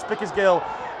far as Pickersgill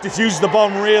diffuses the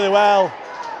bomb really well.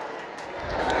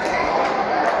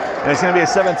 And it's going to be a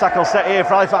 7 tackle set here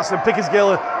for Halifax, and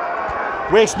Pickersgill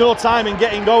wastes no time in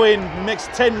getting going. He makes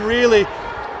 10 really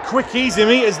quick, easy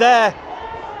meters there.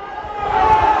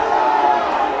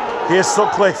 Here's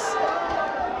Sutcliffe.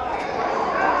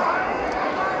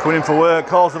 Coming in for work,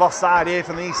 calls of offside here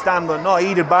from the east stand, but not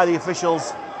heeded by the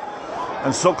officials.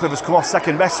 And Sutcliffe has come off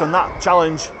second best on that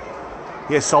challenge.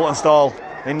 Here's Saltonstall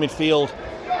in midfield,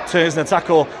 turns in the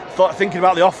tackle, thinking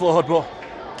about the offload, but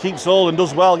keeps hold and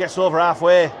does well, gets over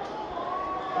halfway.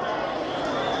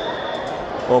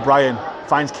 O'Brien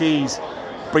finds Keys,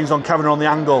 brings on Kavanagh on the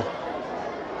angle.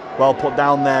 Well put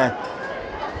down there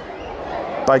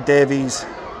by Davies.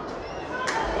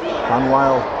 And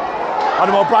Wild.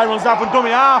 Adam O'Brien runs down from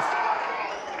dummy half.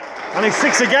 And he's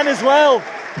 6 again as well.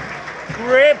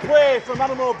 Great play from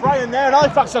Adam O'Brien there. And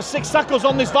Halifax has 6 tackles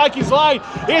on this Vikings line.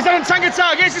 Here's Adam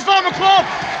Tangata against his former club.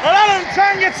 And Adam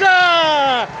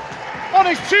Tangata on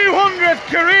his 200th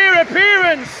career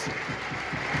appearance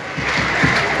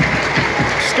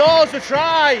scores the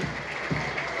try.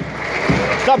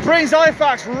 That brings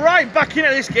Halifax right back into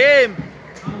this game.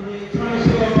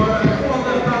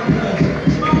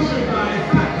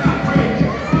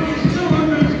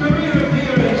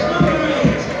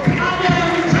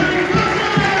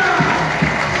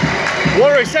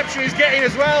 What a reception he's getting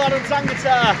as well, Adam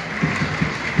Tangata.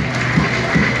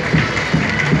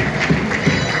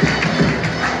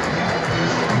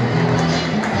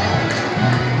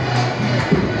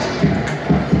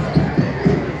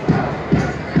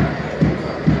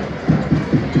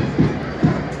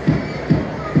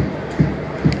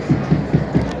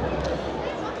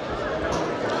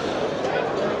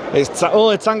 It's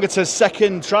only Tangata's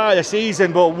 2nd try of the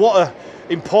season, but what an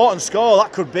important score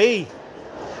that could be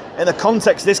in the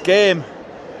context of this game.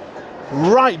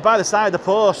 Right by the side of the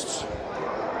posts.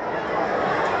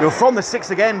 You're from the 6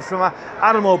 again from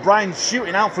Adam O'Brien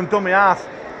shooting out from dummy half,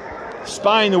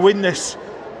 spying the Widnes.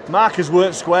 Markers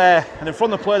weren't square, and then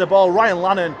from the play of the ball, Ryan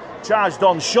Lannon charged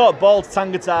on, short ball to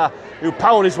Tangata, who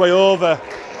powered his way over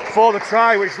for the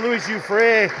try, which Louis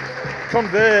Jouffre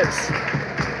converts.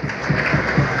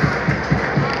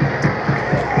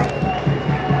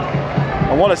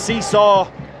 And what a seesaw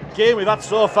game we've had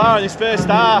so far in this first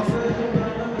half.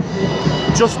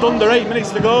 Just under 8 minutes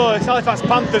to go. It's Halifax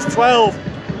Panthers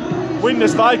 12,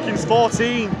 Widnes Vikings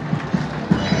 14.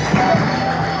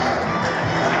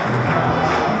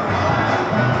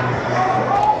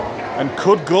 And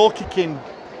could goal kicking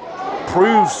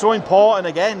prove so important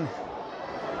again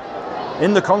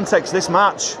in the context of this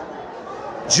match?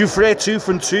 Jouffre 2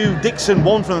 from 2, Dixon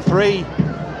 1 from 3.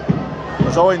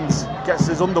 As Owens gets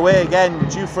us underway again,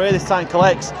 Jouffre this time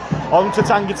collects onto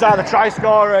Tangata, the try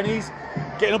scorer, and he's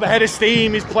getting up ahead of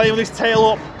steam. He's playing with his tail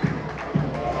up,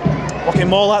 looking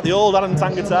more like the old Adam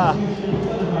Tangata.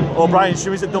 O'Brien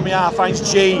shoots at dummy half,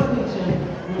 finds G.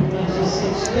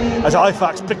 As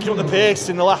Halifax picking up the pace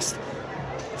in the last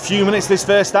few minutes of this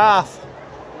first half.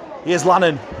 Here's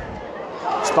Lannon,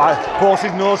 pulls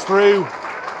his nose through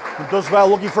and does well,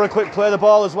 looking for a quick play of the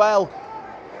ball as well.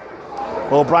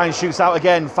 O'Brien shoots out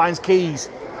again, finds Keys,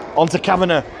 onto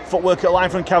Kavanagh, footwork at the line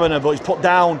from Kavanagh, but he's put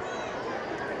down,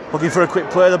 looking for a quick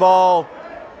play of the ball,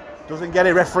 doesn't get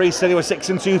it. Referee said he was 6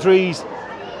 and 2 threes.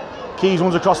 Keys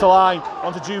runs across the line,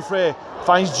 onto Jouffre,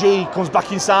 finds G, comes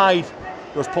back inside,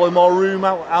 goes pulling more room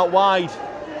out wide.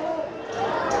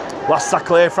 Last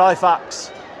tackle here for Halifax.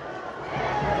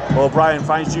 O'Brien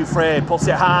finds Jouffre, puts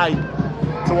it high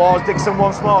towards Dixon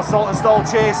once more. Saltonstall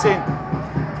chasing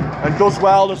and does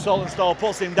well. The Saltonstall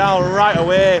puts him down right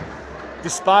away,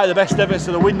 despite the best efforts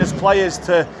of the Widnes players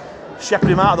to shepherd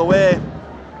him out of the way.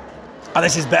 And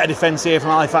this is better defence here from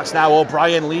Halifax now.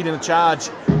 O'Brien leading the charge.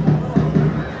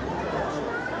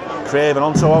 Craven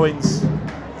onto Owens,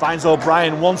 finds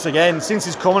O'Brien once again. Since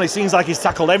he's come on, it seems like he's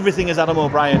tackled everything as Adam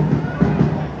O'Brien.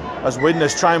 As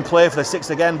Widnes try and play for the 6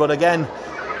 again, but again,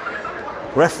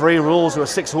 referee rules with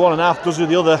a 6-1 and a half, does with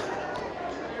the other.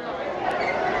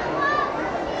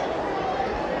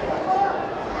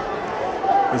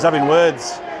 He's having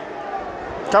words.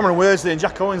 Cameron Worsley and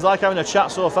Jack Owens like having a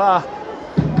chat so far.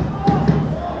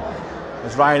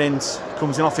 As Ryan Ince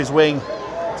comes in off his wing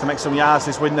to make some yards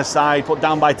this Widnes side, put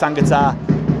down by Tangata.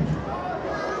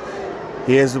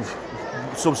 Here's a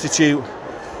substitute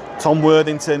Tom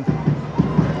Worthington,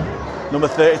 number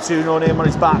 32, no name on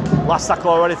his back. Last tackle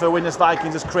already for Widnes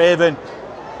Vikings as Craven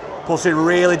puts it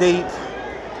really deep.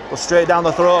 Goes straight down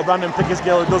the throat of Brandon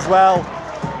Pickersgill, who does well.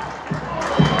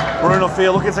 Running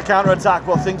upfield, looking to counter-attack,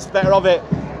 but thinks better of it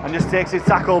and just takes his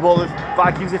tackle, but the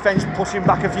Vikings defence pushing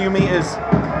back a few metres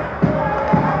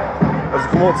as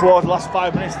we come up towards the last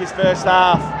 5 minutes of this first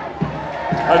half.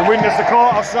 And Widnes the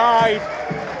caught offside.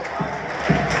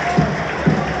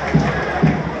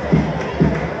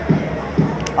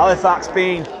 Halifax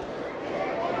being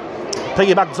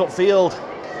piggybacked upfield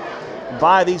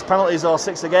by these penalties or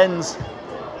 6 agains.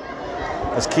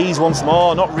 As Keys once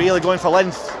more, not really going for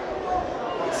length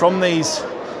from these.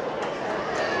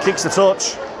 Kicks the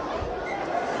touch.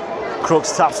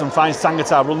 Crooks taps and finds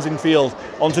Tangata, runs infield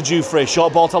onto Jufrey,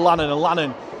 short ball to Lannon, and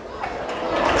Lannon.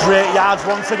 Great yards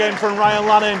once again from Ryan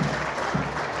Lannon.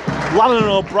 Lannon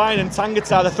and O'Brien and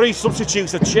Tangata, the 3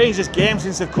 substitutes have changed this game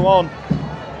since they've come on.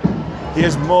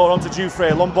 Here's Moore onto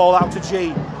Jufrey, long ball out to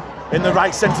G. In the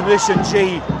right centre position,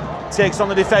 G takes on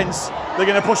the defence. They're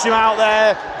going to push him out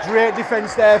there. Great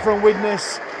defence there from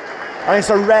Widnes. And it's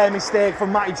a rare mistake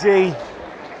from Matty G.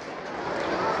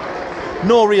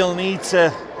 No real need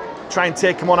to try and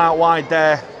take him on out wide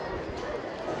there.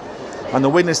 And the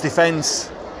Widnes defence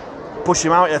push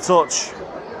him out at a touch.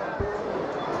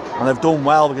 And they've done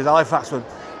well because Halifax would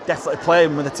definitely play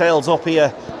him with the tails up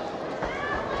here.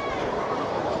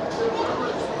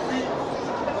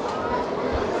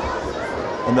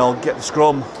 And they'll get the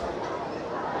scrum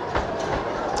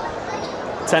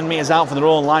 10 metres out from their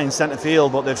own line, centre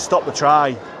field, but they've stopped the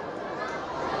try.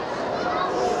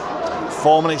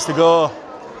 4 minutes to go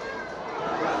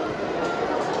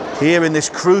here in this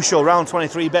crucial round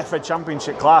 23 Betfred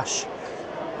Championship clash.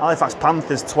 Halifax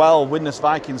Panthers 12, Widnes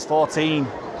Vikings 14.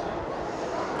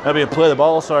 There'll be a play the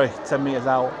ball, sorry, 10 metres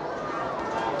out.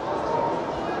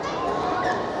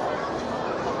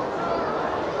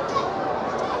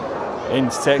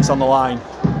 Ince takes on the line.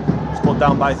 It's put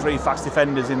down by 3 fast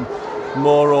defenders in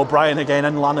Moore, O'Brien again,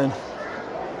 and Lannon.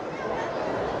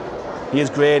 Here's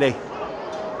Grady.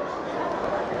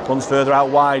 Runs further out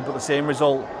wide, but the same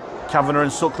result. Kavanagh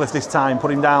and Sutcliffe this time,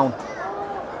 put him down.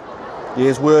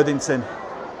 Here's Worthington.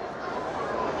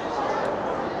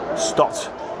 Stopped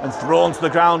and thrown to the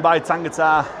ground by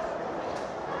Tangata.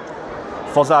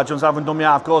 Fozzard jumps out and dummy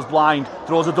half, goes blind,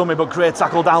 throws a dummy, but great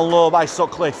tackle down low by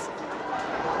Sutcliffe.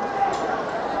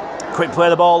 Quick play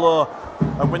the ball though,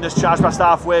 and Widnes charge past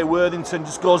halfway. Worthington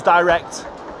just goes direct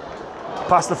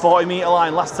past the 40 metre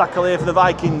line. Last tackle here for the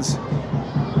Vikings.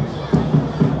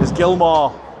 There's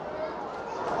Gilmore.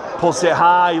 Pulls it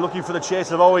high, looking for the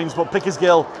chase of Owens, but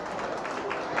Pickersgill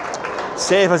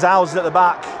safe as houses at the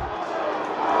back.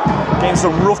 Getting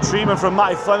some rough treatment from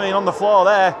Matty Fleming on the floor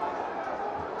there.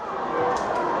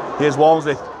 Here's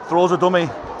Walmsley, throws a dummy.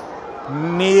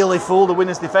 Nearly fooled the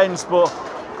Widnes defence, but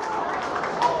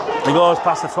he goes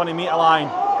past the 20 metre line.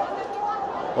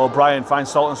 O'Brien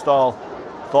finds Saltonstall.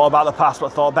 Thought about the pass,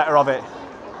 but thought better of it.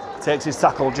 Takes his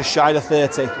tackle just shy of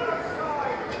 30.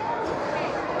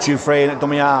 Jufrey in at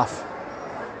dummy half.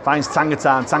 Finds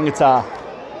Tangata, and Tangata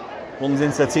runs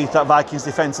into the teeth of that Vikings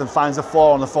defence and finds the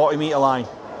floor on the 40 metre line.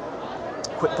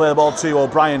 Quick play the ball to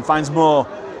O'Brien, finds Moore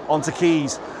onto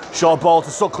Keys. Short ball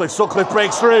to Sutcliffe. Sutcliffe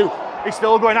breaks through. He's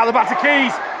still going out the back to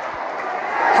Keys.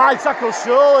 High tackle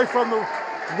surely from the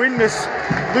Widnes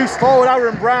loose forward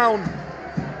Aaron Brown.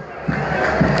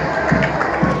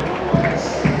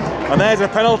 And there's a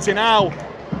penalty now.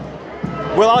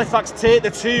 Will Halifax take the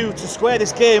 2 to square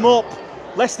this game up?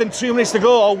 Less than 2 minutes to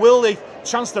go, or will they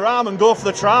chance their arm and go for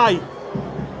the try?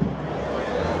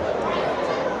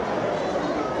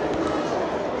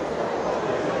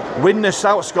 Widnes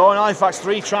outscoring Halifax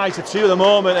 3 tries to 2 at the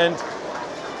moment, and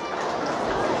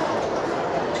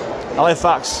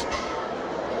Halifax,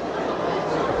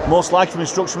 most likely from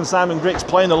instruction from Simon Griggs,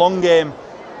 playing the long game,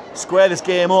 square this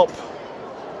game up.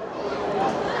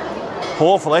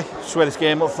 Hopefully, square this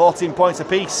game up, 14 points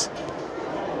apiece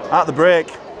at the break.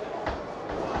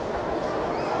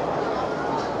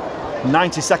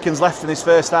 90 seconds left in this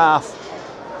first half.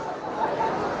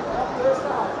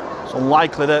 It's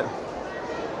unlikely that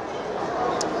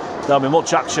there'll be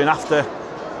much action after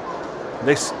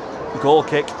this goal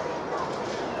kick,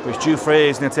 which Jufrey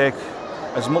is going to take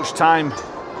as much time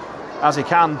as he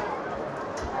can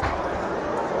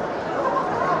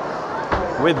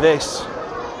with this.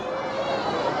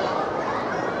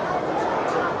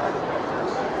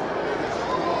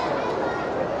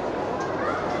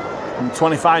 And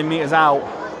 25 metres out,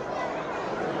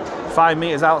 5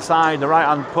 metres outside the right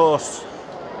hand post.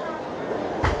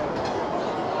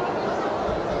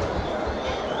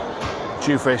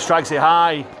 Jufrey strikes it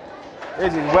high,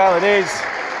 Is it? Well, it is.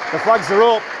 The flags are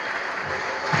up.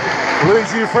 Louis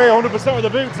Jouffre 100% with the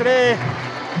boot today.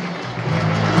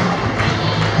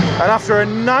 And after a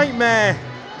nightmare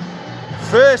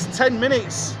first 10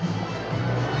 minutes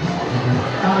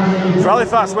for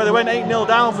Halifax, where they went 8-0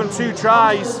 down from 2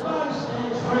 tries,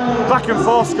 back and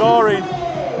forth scoring,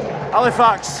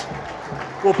 Halifax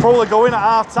will probably go in at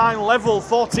half-time level,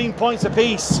 14 points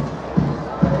apiece.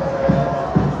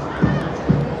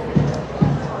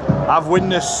 Have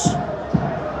Widnes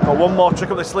got one more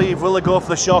trick up the sleeve? Will they go for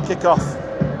the short kick-off?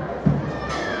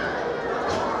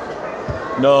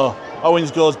 No.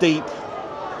 Owens goes deep,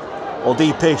 or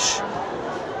deepish.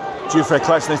 Jouffre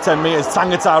collects in his 10 metres.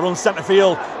 Tangata runs centre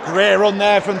field. Great run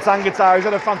there from Tangata. He's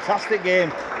had a fantastic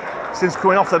game since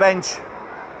coming off the bench.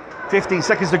 15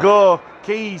 seconds to go.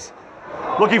 Keys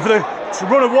looking for the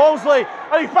run of Walmsley,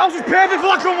 and he bounces perfect for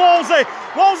Lachlan Walmsley.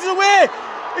 Walmsley's away.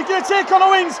 He's going to take on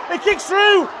Owens. He kicks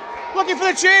through. Looking for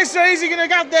the chaser. Is he going to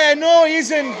get there? No, he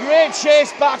isn't. Great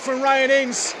chase back from Ryan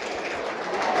Ince.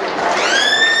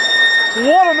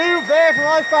 What a move there from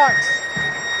Halifax.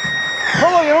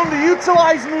 Probably an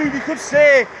underutilised move, you could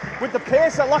say, with the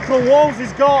pace that Lachlan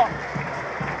Walmsley's got.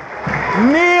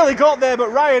 Nearly got there,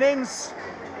 but Ryan Ince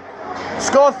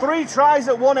scored 3 tries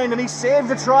at one end and he saved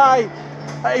the try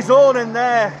at his own end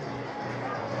there.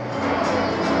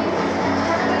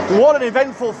 What an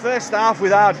eventful first half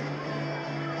we've had.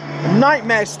 A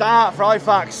nightmare start for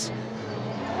Halifax.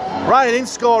 Ryan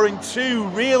Ince scoring 2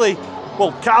 really,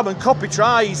 well, carbon copy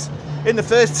tries in the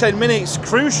first 10 minutes.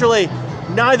 Crucially,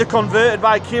 neither converted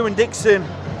by Kieran Dixon.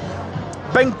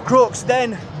 Ben Crooks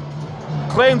then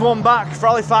claimed one back for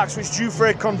Halifax, which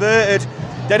Jouffre converted.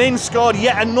 Then Ince scored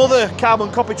yet another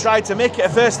carbon copy try to make it a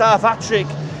first half hat-trick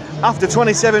after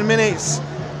 27 minutes.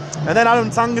 And then Adam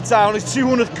Tangata, on his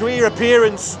 200th career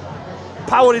appearance,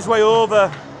 powered his way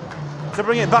over to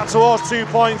bring it back towards 2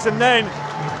 points. And then,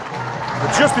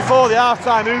 just before the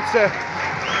half-time hooter,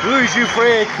 Louis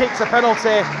Jouffre kicks a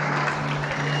penalty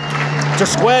to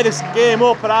square this game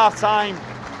up at half-time.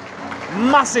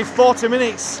 Massive 40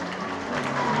 minutes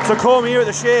to come here at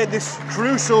the Shade, this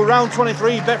crucial round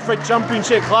 23 Betfred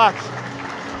Championship clash.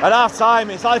 At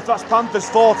half-time, it's Halifax Panthers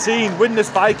 14, Widnes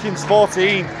Vikings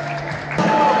 14.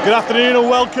 Good afternoon and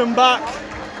welcome back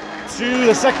to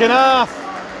the second half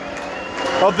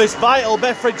of this vital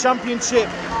Betfred Championship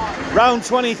round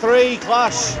 23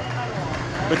 clash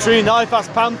between the Halifax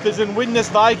Panthers and Widnes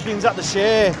Vikings at the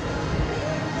Shade.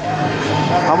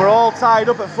 And we're all tied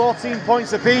up at 14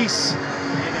 points apiece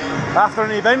after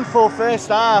an eventful first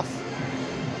half.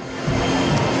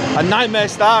 A nightmare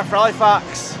start for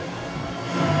Halifax.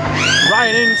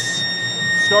 Ryan Ince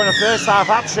scoring a first half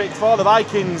hat-trick for the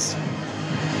Vikings.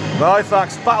 But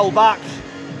Halifax battle back.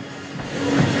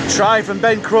 Try from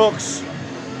Ben Crooks.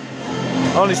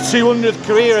 On his 200th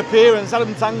career appearance,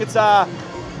 Adam Tangata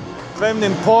claimed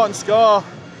an important score.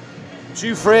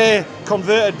 Jouffre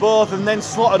converted both and then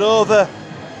slotted over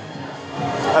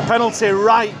a penalty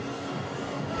right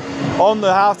on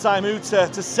the half-time hooter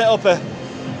to set up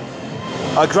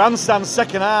a grandstand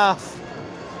second half.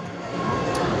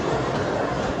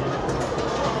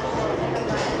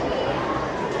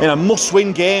 In a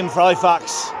must-win game for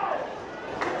Halifax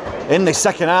in the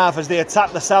second half as they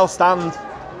attack the south stand.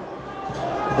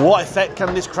 What effect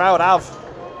can this crowd have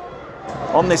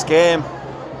on this game?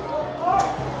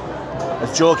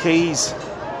 As Joe Keys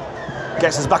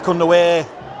gets us back underway.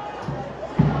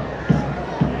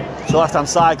 So left-hand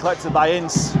side collected by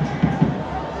Ince.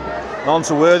 On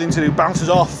to Worthington, who bounces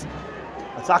off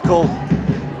a tackle,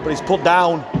 but he's put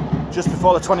down just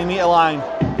before the 20-metre line.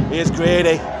 Here's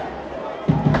Grady.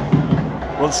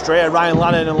 Runs straight at Ryan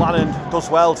Lannon, and Lannon does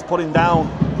well to put him down.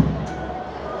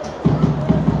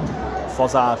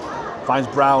 Fozzard finds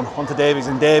Brown onto Davies,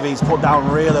 and Davies put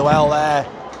down really well there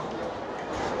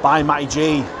by Matty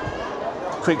G.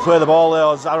 Quick play of the ball there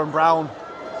as Aaron Brown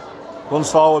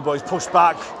runs forward, but he's pushed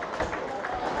back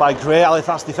by great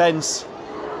Halifax defence.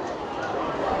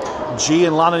 G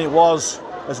and Lannon it was,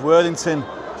 as Worthington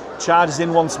charges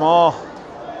in once more.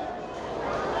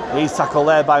 He's tackled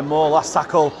there by Moore. Last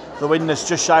tackle, the Widnes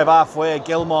just shy of halfway.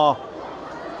 Gilmore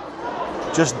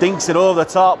just dinks it over the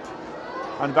top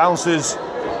and bounces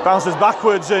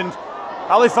backwards, and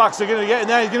Halifax are going to get in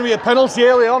there. There's going to be a penalty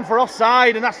early on for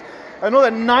offside, and that's another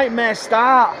nightmare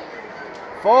start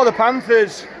for the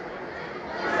Panthers.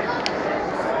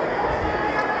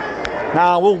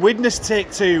 Now, will Widnes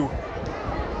take 2?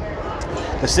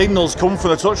 The signals come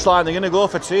from the touchline. They're going to go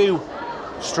for 2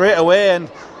 straight away, and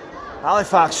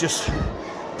Halifax just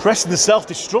pressing the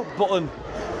self-destruct button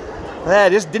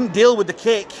there. Just didn't deal with the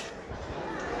kick.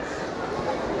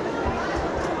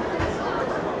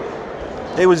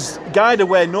 It was guided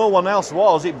where no one else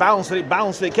was. It bounced and it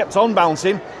bounced and it kept on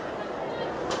bouncing.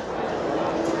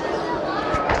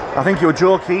 I think it was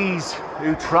Joe Keys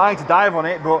who tried to dive on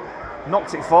it but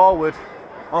knocked it forward.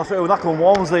 Also, it was Lachlan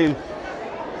Walmsley who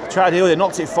tried to deal with it,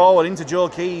 knocked it forward into Joe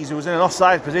Keys, who was in an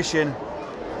offside position.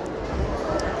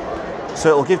 So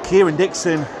it'll give Kieran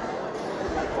Dixon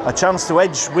a chance to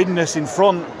edge Widnes in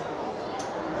front,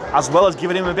 as well as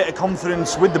giving him a bit of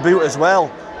confidence with the boot as well.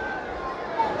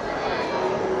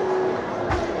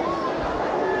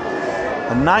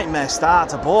 A nightmare start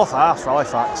to both halves for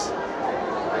Halifax.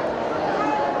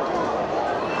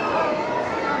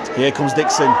 Here comes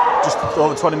Dixon, just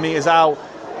over 20 metres out,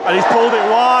 and he's pulled it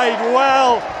wide.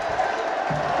 Well,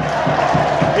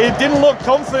 he didn't look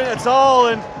confident at all,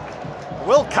 and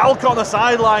Will Calcott on the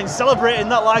sideline celebrating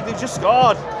that like they've just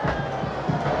scored.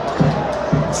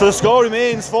 So the score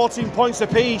remains 14 points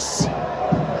apiece,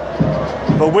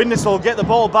 but Widnes will get the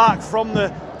ball back from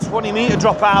the 20-metre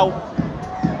drop out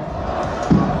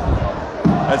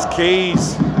as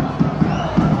Keys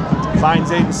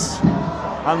finds Ince.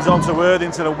 Hands on to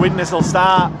Worthington, and Widnes will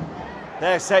start.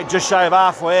 They're set just shy of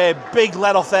halfway. Big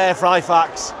let off there for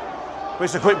Halifax. But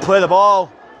it's a quick play of the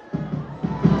ball.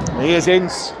 And here's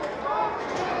Ince.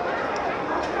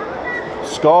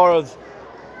 Score of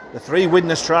the 3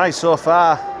 Widnes tries so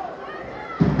far.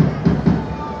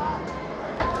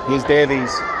 Here's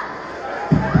Davies.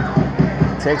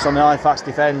 Takes on the Halifax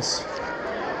defence,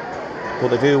 but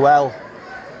they do well.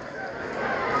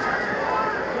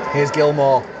 Here's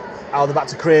Gilmore. Out of the back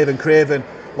to Craven. Craven,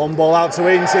 long ball out to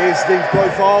Ince. Here's things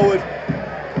going forward.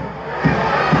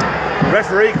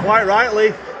 Referee, quite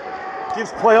rightly,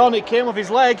 gives play on. It came off his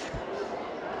leg.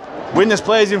 Widnes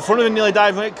players in front of him nearly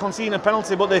dived, conceding a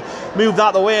penalty, but they moved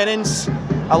out the way, and Ince,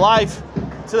 alive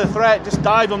to the threat, just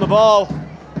dived on the ball.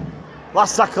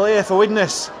 Last tackle here for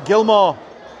Widnes. Gilmore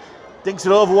dinks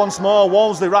it over once more.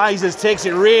 Walmsley rises, takes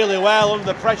it really well under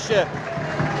the pressure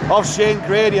of Shane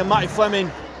Grady and Matty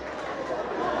Fleming.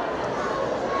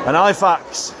 And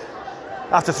Halifax,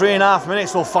 after 3.5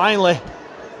 minutes, will finally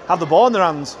have the ball in their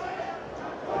hands.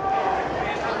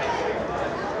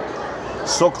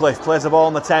 Sutcliffe plays the ball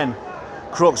on the 10.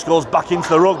 Crooks goes back into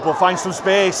the ruck but finds some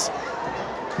space.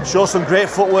 Shows some great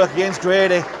footwork against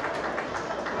Grady.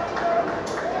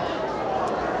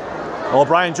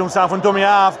 O'Brien jumps out from dummy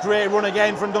half. Great run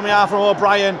again from dummy half from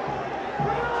O'Brien.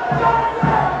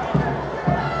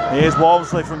 Here's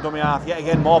Walmsley from dummy half. Yet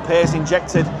again, more pace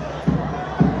injected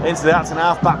into the Acton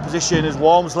half-back position as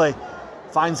Walmsley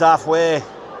finds halfway.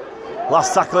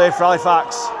 Last tackle here for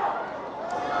Halifax.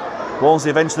 Walmsley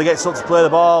eventually gets up to play the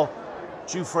ball.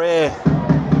 Dufresne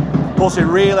puts it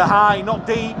really high, not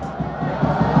deep,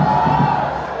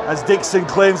 as Dixon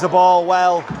claims the ball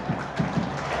well.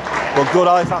 But good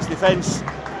Halifax defence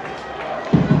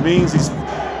means he's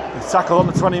tackled on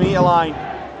the 20-metre line.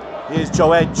 Here's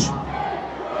Joe Edge.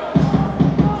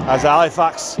 As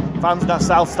Halifax fans in that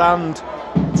south stand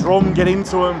drum get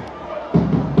into him.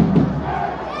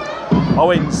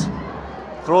 Owens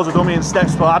throws a dummy and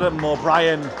steps for Adam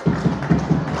O'Brien.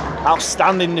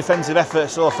 Outstanding defensive effort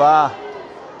so far.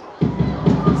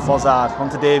 Fozzard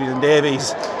onto Davies, and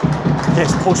Davies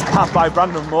gets pushed back by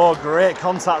Brandon Moore. Great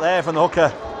contact there from the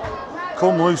hooker.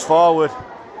 Come loose forward.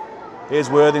 Here's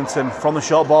Worthington from the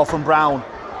short ball from Brown.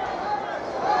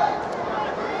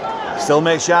 Still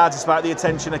makes yards despite the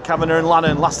attention of Kavanagh and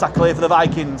Lannon. Last tackle here for the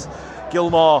Vikings.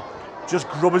 Gilmore just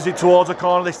grubbers it towards the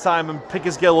corner this time, and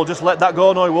Pickersgill will just let that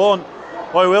go. No, he won't.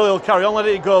 Or he will, he'll carry on, let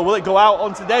it go. Will it go out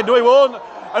onto dead? No, he won't.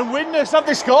 And Widnes, have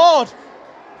they scored?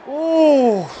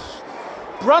 Oh,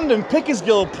 Brandon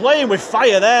Pickersgill playing with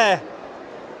fire there.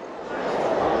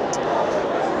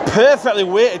 Perfectly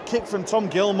weighted kick from Tom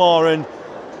Gilmore, and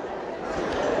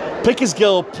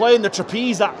Pickersgill playing the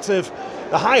trapeze act of,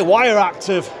 the high wire act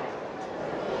of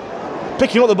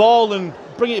picking up the ball and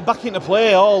bringing it back into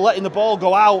play, or letting the ball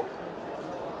go out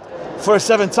for a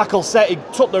 7-tackle set. He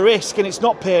took the risk and it's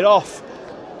not paid off.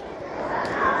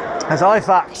 As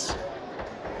Halifax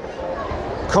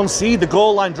concede the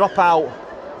goal line dropout,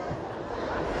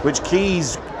 which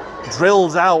Keys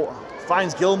drills out,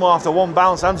 finds Gilmore after one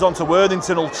bounce, hands on to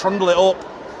Worthington, will trundle it up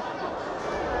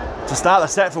to start the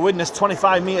set for Widnes.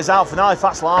 25 metres out from the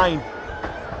Halifax line.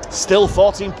 Still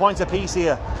 14 points apiece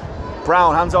here.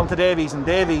 Brown hands on to Davies, and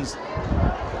Davies,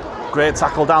 great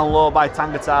tackle down low by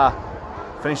Tangata.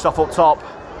 Finished off up top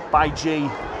by G.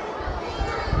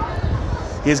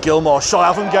 Here's Gilmore, shot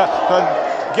out from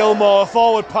Gilmore,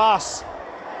 forward pass.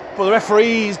 But the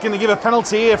referee is going to give a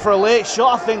penalty here for a late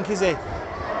shot, I think, is he?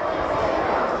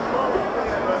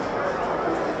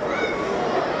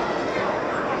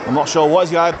 I'm not sure what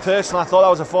he's got. Personally, I thought that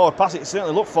was a forward pass. It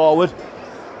certainly looked forward.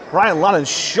 Ryan Lannon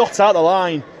shot out the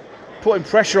line, putting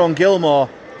pressure on Gilmore.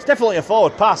 It's definitely a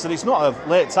forward pass, and it's not a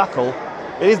late tackle.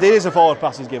 It is a forward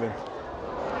pass he's giving.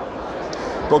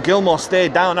 But Gilmore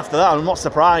stayed down after that, and I'm not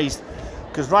surprised,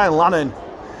 because Ryan Lannon,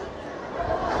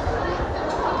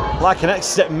 like an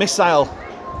X-step missile,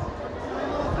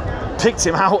 picked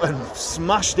him out and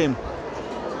smashed him.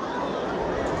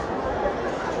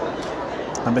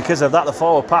 And because of that, the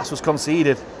forward pass was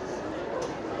conceded.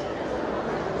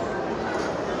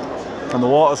 And the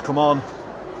water's come on.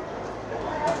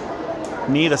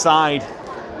 Neither side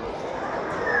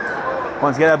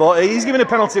wants to get there, but he's giving a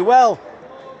penalty. Well,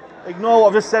 ignore what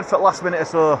I've just said for the last minute or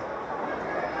so.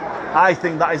 I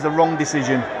think that is the wrong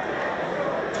decision.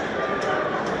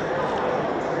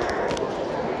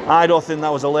 I don't think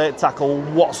that was a late tackle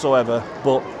whatsoever,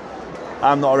 but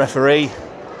I'm not a referee.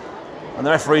 And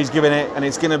the referee's giving it, and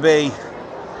it's going to be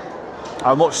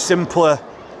a much simpler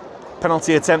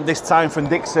penalty attempt this time from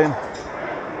Dixon.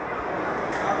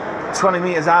 20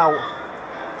 metres out,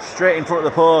 straight in front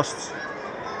of the post.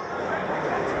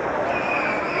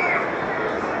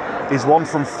 He's 1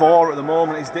 from 4 at the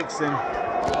moment, is Dixon.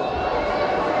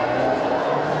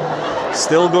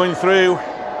 Still going through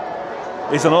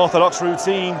his unorthodox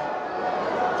routine.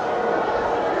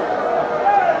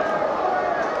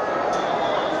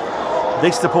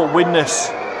 This to put Widnes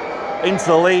into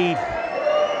the lead.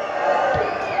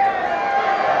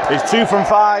 He's 2 from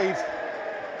 5.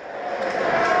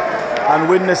 And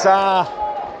Widnes are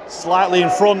slightly in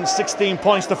front, 16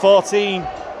 points to 14.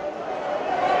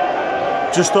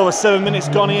 Just over 7 minutes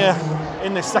gone here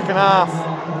in the second half.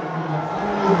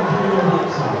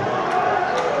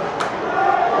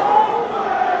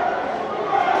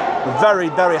 A very,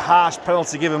 very harsh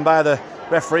penalty given by the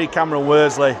referee, Cameron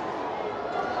Worsley,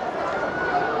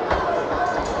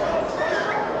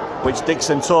 which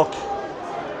Dixon took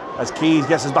as Keys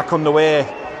gets us back underway.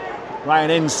 Ryan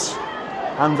Ince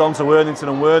hands on to Worthington,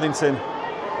 and Worthington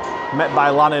met by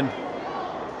Lannon.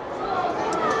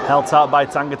 Held out by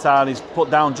Tangata, and he's put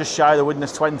down just shy of the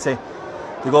Widnes 20.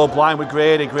 They go blind with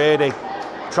Grady. Grady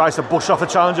tries to bush off a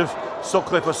challenge of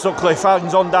Sutcliffe, but Sutcliffe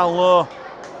hangs on down low.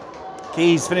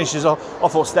 Keys finishes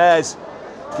off upstairs.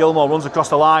 Gilmore runs across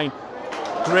the line.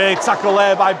 Great tackle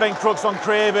there by Ben Crooks on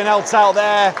Craven, held out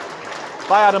there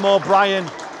by Adam O'Brien.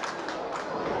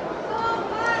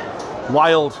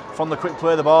 Wild from the quick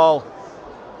play of the ball.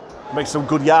 Makes some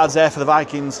good yards there for the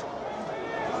Vikings.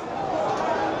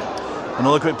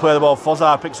 Another quick play of the ball.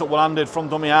 Fozzard picks up one-handed from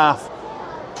dummy half.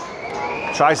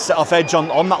 Tries to set off edge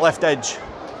on that left edge.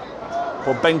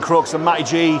 But Ben Crooks and Matty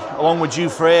G, along with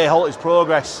Dufresne, halt his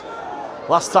progress.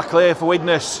 Last tackle here for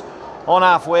Widnes. On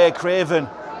halfway, Craven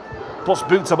puts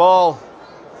boot to ball.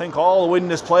 I think all the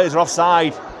Widnes players are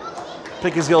offside.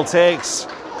 Pickersgill takes.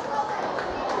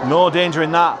 No danger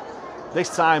in that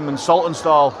this time, and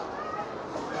Saltonstall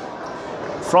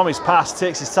from his pass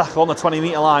takes his tackle on the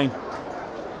 20-metre line.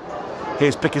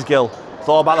 Here's Pickersgill.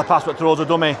 Thought about the pass but throws a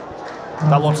dummy.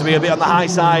 That looked to be a bit on the high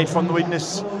side from the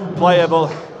Widnes player, but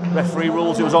referee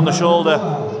rules it was on the shoulder.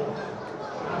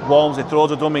 Walmsley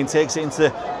throws a dummy and takes it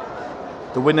into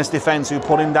the Widnes defence, who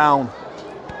put him down.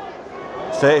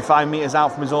 35 metres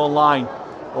out from his own line.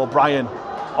 O'Brien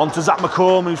onto Zach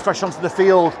McComb, who's fresh onto the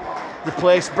field.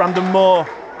 Replaced Brandon Moore.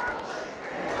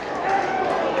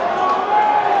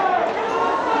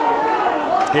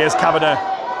 Here's Kavanagh,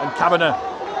 and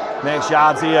Kavanagh makes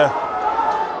yards here.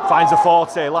 Finds a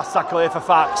 40. Last tackle here for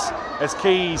Fax as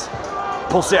Keys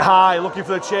pulls it high, looking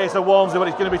for the chase of Walmsley, but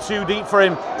it's going to be too deep for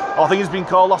him. I think he's been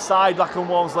called offside, Lachlan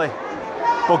Walmsley.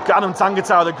 But Gannon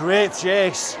Tangata with a great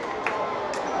chase.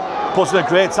 Puts in a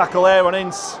great tackle there on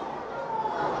Ince.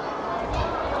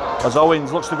 As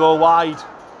Owens looks to go wide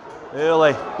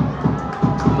early,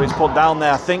 but he's put down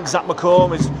there. I think Zach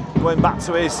McComb is going back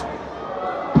to his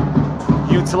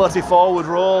utility forward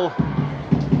role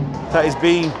that is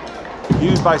being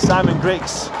used by Simon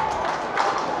Griggs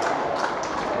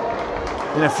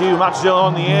in a few matches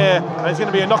on the air, and it's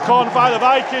going to be a knock on by the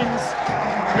Vikings.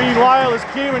 Meanwhile, as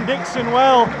Kieran Dixon,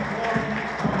 well,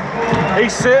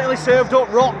 he's certainly served up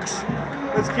rocks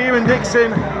as Kieran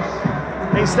Dixon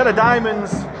instead of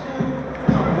diamonds.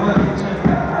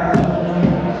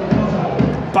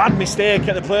 Bad mistake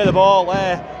at the play of the ball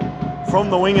there from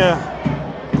the winger,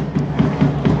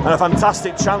 and a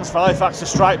fantastic chance for Halifax to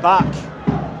strike back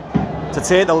to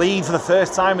take the lead for the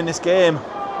first time in this game.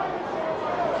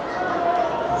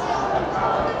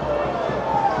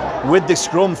 With this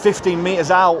scrum 15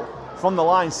 metres out from the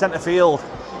line, centre field.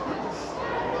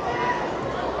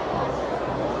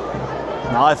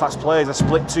 And Halifax players are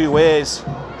split two ways.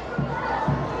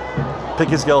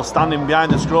 Pickersgill standing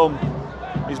behind the scrum.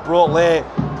 He's brought late.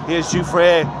 Here's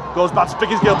Dufresne Goes back to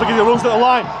Pickersgill. Pickersgill runs to the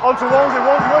line. Onto Walmsley.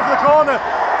 Walmsley going for the corner.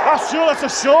 That's a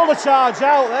shoulder charge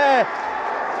out there.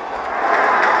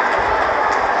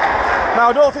 Now,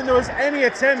 I don't think there was any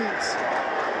attempt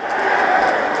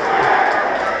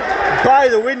by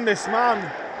the Widnes man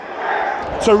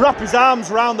to wrap his arms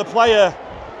around the player.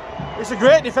 It's a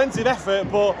great defensive effort,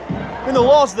 but in the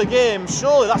laws of the game,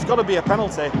 surely that's got to be a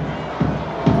penalty.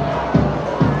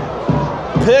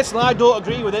 Personally, I don't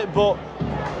agree with it, but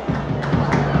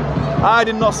I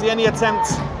did not see any attempt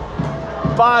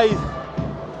by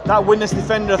that Widnes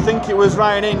defender, I think it was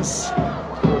Ryan Ince,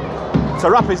 to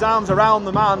wrap his arms around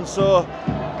the man. So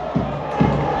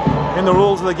in the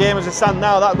rules of the game as they stand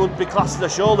now, that would be classed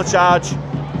as a shoulder charge.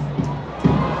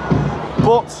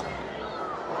 But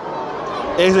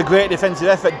it is a great defensive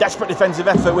effort, desperate defensive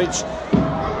effort, which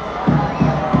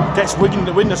gets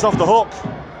Widnes off the hook.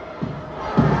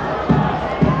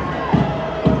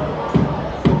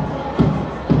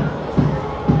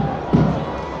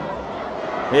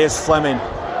 Here's Fleming,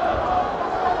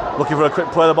 looking for a quick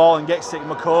play of the ball and gets it.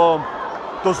 McComb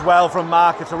does well from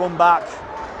marker to run back,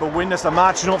 but Widnes are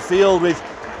marching upfield with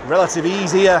relative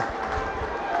ease here.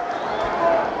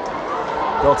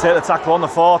 They'll take the tackle on the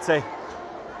 40.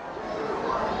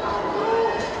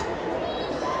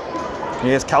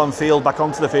 Here's Callum Field back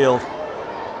onto the field.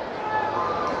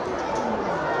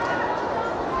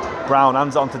 Brown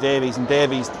hands it on to Davies, and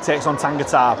Davies takes on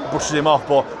Tangata, brushes him off,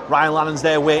 but Ryan Lannon's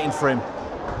there waiting for him.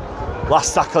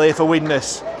 Last tackle here for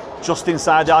Widnes, just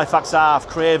inside the Halifax half.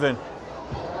 Craven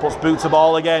puts boot to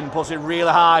ball again, puts it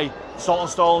really high.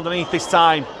 Saltonstall underneath this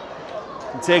time.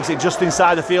 He takes it just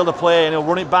inside the field of play and he'll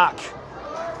run it back.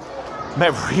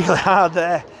 Met really hard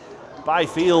there by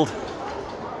Field.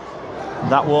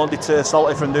 That won't deter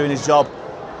Salty from doing his job.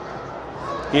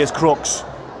 Here's Crooks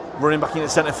running back into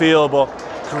centre field, but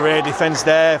great defence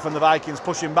there from the Vikings,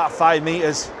 pushing back 5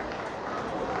 metres.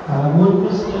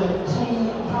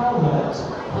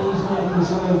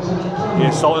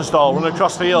 Here's Saltonstall running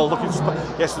across field, looking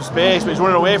to get some space, but he's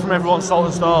running away from everyone,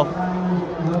 Saltonstall.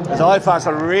 As the Halifax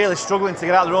are really struggling to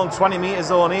get out of their own 20 metre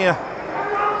zone here.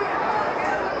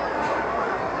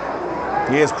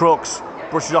 Here's Crooks,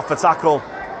 brushes off the tackle.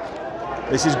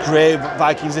 This is great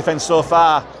Vikings defence so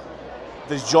far.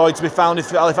 There's joy to be found if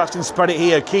Halifax can spread it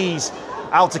here. Keys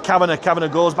out to Kavanagh. Kavanagh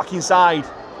goes back inside.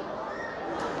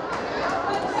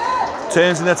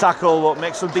 Turns in the tackle, but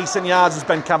makes some decent yards as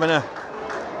Ben Kavanagh.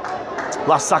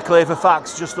 Last tackle here for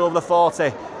Fax, just over the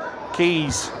 40.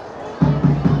 Keys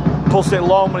pulls it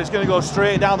long, but it's going to go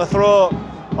straight down the throat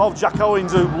of Jack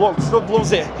Owens, who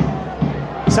loves it.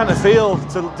 Centre field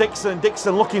to Dixon.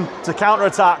 Dixon looking to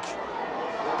counter-attack,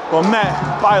 but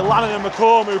met by Lannon and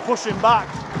McComb, who push him back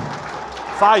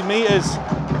 5 metres.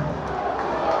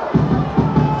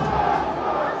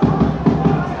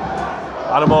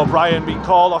 Adam O'Brien being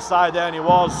called offside there, and he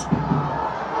was.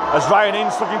 As Ryan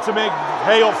Ince looking to make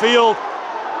hay upfield.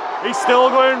 He's still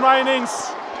going, Ryan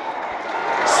Ince.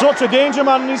 Such a danger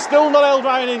man, and he's still not held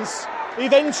Ryan Ince. He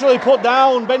eventually put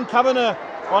down Ben Kavanagh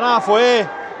on halfway.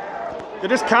 They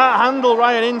just can't handle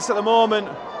Ryan Ince at the moment.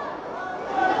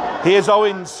 Here's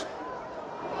Owens.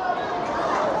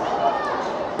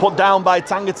 Put down by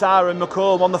Tangata and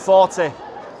McComb on the 40.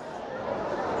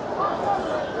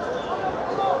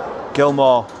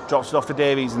 Gilmore drops it off to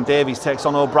Davies, and Davies takes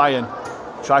on O'Brien.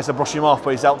 Tries to brush him off, but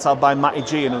he's helped out by Matty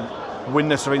G, and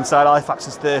Widnes are inside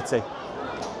Halifax's 30.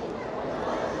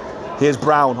 Here's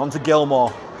Brown, onto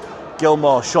Gilmore.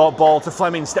 Gilmore, short ball to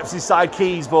Fleming, steps inside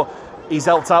Keys, but he's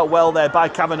helped out well there by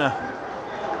Kavanagh.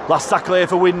 Last tackle here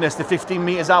for Widnes, the 15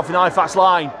 metres out from the Halifax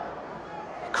line.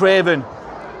 Craven,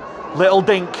 little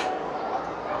dink.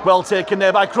 Well taken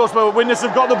there by Crossbow, but Widnes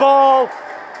have got the ball,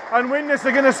 and Widnes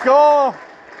are going to score.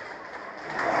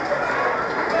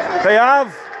 They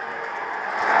have.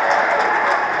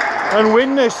 And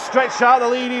Widnes stretch out the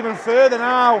lead even further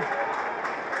now.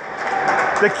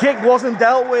 The kick wasn't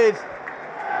dealt with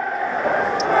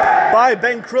by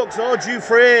Ben Crooks or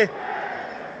Dufresne,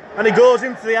 and it goes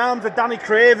into the arms of Danny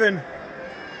Craven.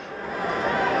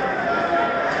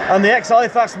 And the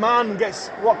ex-Halifax man gets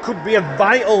what could be a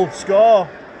vital score.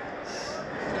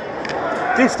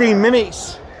 15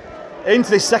 minutes into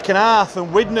the second half,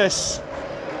 and Widnes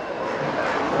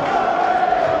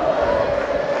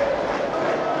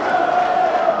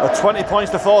are 20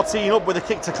 points to 14 up with a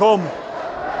kick to come.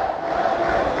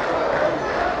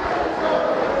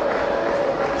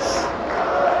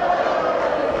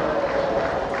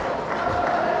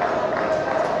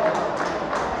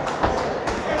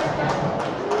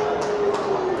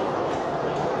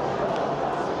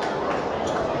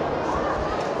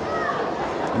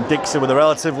 And Dixon with a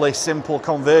relatively simple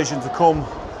conversion to come.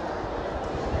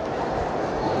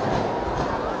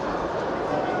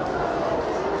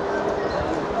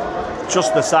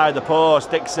 just the side of the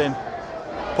post. Dixon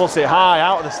puts it high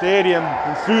out of the stadium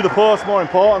and through the post, more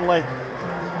importantly.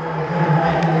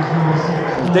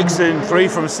 Dixon 3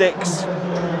 from 6.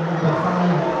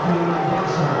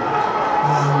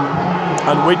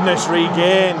 And Widnes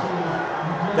regain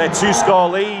their 2-score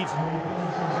lead.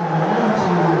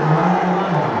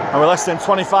 And with less than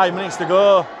 25 minutes to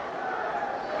go,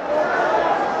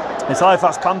 it's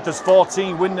Halifax Panthers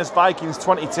 14, Widnes Vikings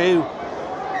 22.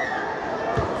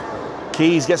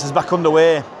 Keys gets us back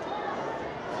underway.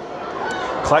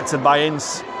 Collected by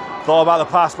Ince. Thought about the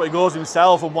pass, but he goes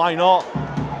himself, and why not?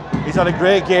 He's had a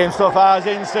great game so far as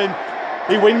Ince, and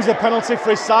he wins a penalty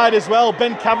for his side as well.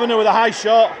 Ben Kavanagh with a high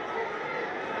shot.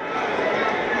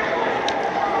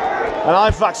 And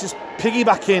Halifax just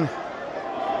piggybacking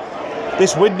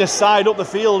this Widnes side up the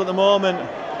field at the moment.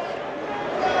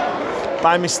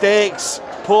 By mistakes,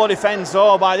 poor defence,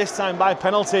 or by this time by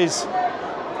penalties.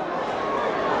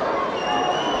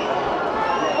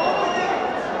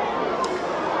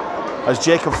 As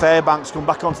Jacob Fairbanks come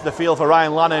back onto the field for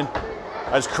Ryan Lannon,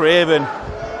 as Craven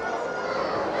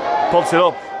puts it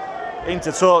up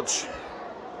into touch,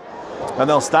 and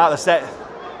they'll start the set.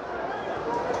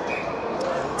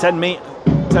 10 metres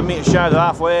shy of the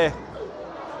halfway.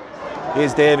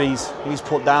 Here's Davies, he's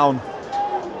put down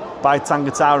by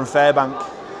Tangata and Fairbank.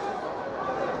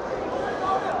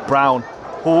 Brown,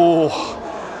 oh,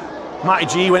 Matty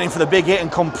G went in for the big hit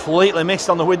and completely missed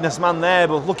on the Widnes man there,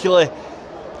 but luckily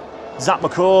Zach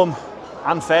McComb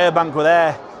and Fairbank were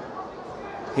there.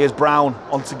 Here's Brown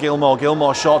onto Gilmore.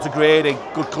 Gilmore short to Grady.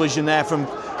 Good collision there from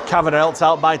Kavanagh, helped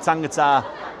out by Tangata.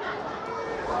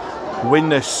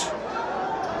 Widnes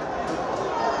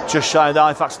just shy of the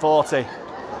Halifax 40.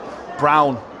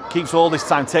 Brown keeps hold this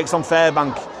time, takes on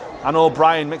Fairbank. And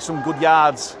O'Brien makes some good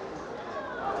yards,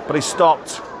 but he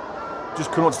stopped.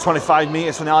 Just coming up to 25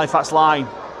 metres from the Halifax line.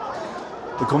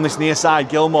 They come this near side,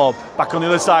 Gilmore back on the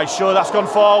other side. Sure, that's gone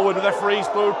forward with a freeze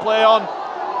food play on.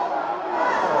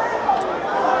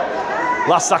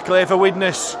 Last tackle here for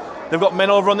Widnes. They've got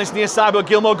men over on this near side, but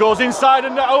Gilmore goes inside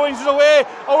and Owens is away.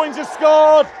 Owens has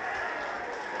scored.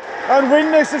 And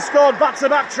Widnes has scored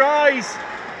back-to-back tries.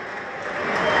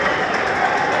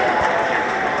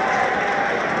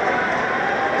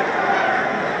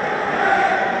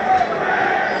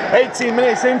 "18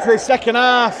 minutes into the second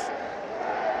half,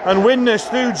 and Widnes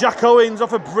through Jack Owens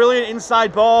off a brilliant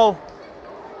inside ball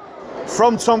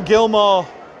from Tom Gilmore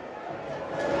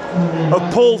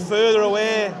have pulled further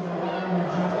away.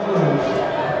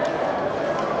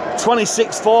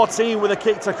 26-14 with a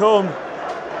kick to come.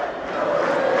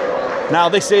 Now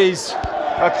this is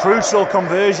a crucial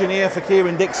conversion here for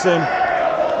Kieran Dixon.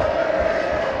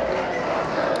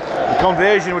 The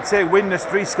conversion would take Widnes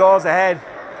 3 scores ahead.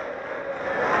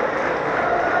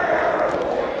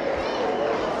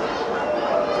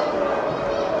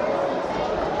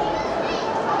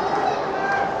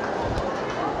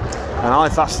 And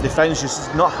Halifax defence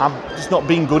just not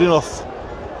been good enough.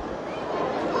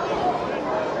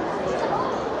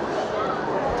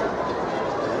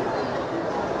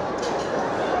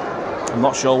 I'm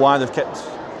not sure why they've kept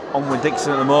on with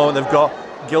Dixon at the moment. They've got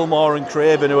Gilmore and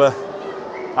Craven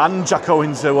and Jack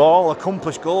Owens, who are all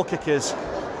accomplished goal kickers.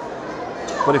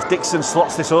 But if Dixon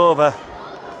slots this over,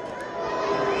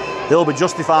 he'll be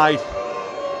justified.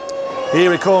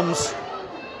 Here he comes.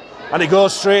 And he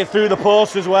goes straight through the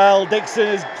post as well. Dixon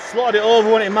has slotted it over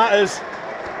when it matters.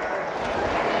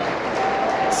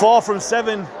 4 from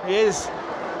 7 he is.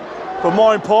 But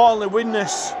more importantly,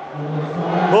 Widnes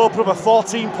open up a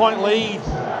 14-point lead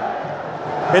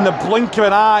in the blink of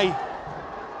an eye.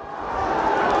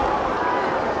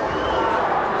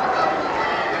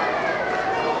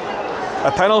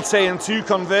 A penalty and 2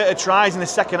 converted tries in the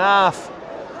second half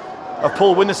have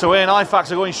pulled Widnes away, and Halifax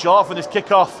are going short for this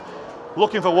kickoff.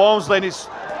 Looking for Walmsley, and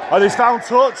he's found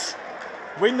touch.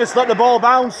 Widnes let the ball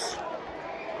bounce.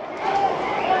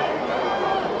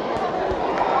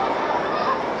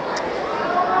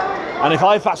 And if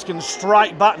Halifax can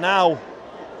strike back now,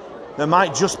 there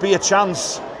might just be a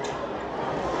chance.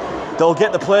 They'll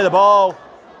get to play the ball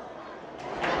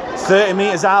 30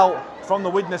 metres out from the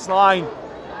Widnes line.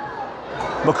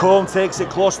 McComb takes it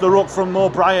close to the ruck from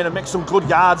O'Brien and makes some good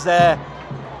yards there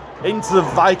into the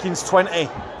Vikings 20.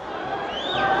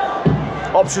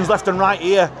 Options left and right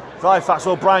here for Halifax.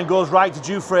 O'Brien goes right to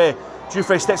Dufresne.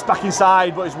 Dufresne steps back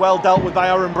inside, but is well dealt with by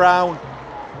Aaron Brown.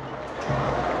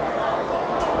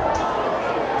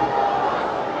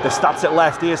 The stats it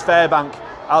left. Here's Fairbank.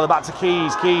 Out the back to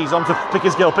Keys. Keys onto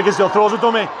Pickersgill. Pickersgill throws a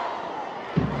dummy.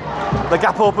 The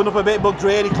gap opened up a bit, but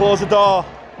Grady closed the door.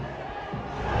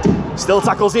 Still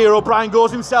tackles here. O'Brien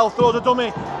goes himself, throws a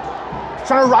dummy.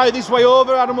 trying to ride this way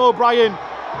over. Adam O'Brien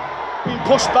being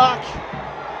pushed back.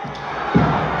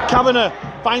 Kavanagh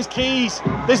finds Keys.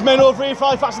 There's men over here for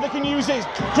Halifax and they can use it.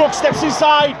 Crooks steps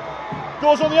inside.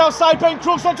 Goes on the outside. Ben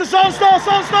Crooks onto Sonstall.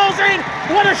 Sonstall's in.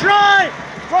 What a try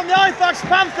from the Halifax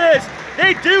Panthers.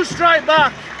 They do strike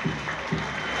back.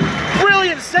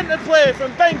 Brilliant centre play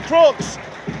from Ben Crooks,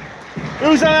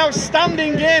 who's an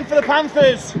outstanding game for the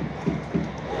Panthers.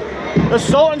 As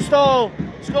Saltonstall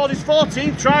scored his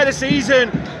 14th try of the season,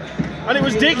 and it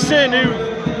was Dixon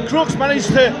who Crooks managed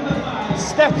to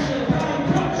step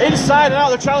inside and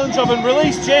out of the challenge of and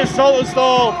release James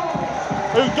Saltonstall,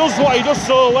 who does what he does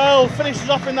so well, finishes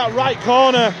off in that right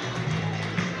corner.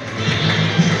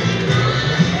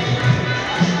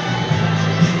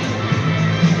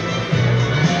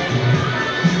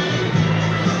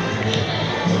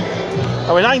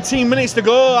 And with 19 minutes to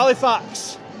go,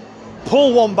 Halifax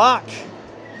pull one back.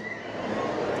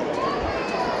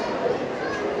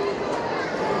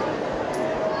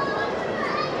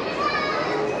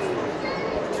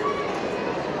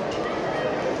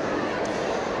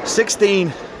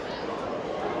 (16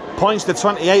 points to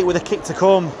 28 with a kick to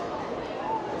come.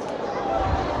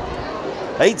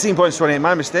 18 points to 28,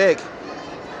 my mistake.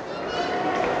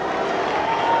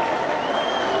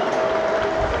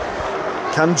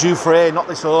 Can Dufresne knock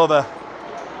this over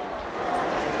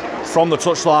from the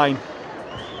touchline?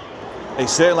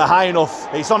 It's certainly high enough.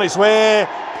 It's on its way.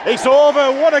 It's over.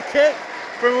 What a kick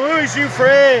from Louis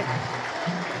Dufresne.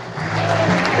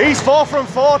 He's 4 from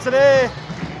 4 today.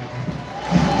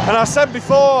 And I said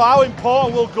before, how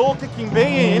important will goal kicking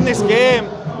be in this game?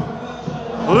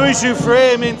 Louis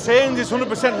Dufresne maintains his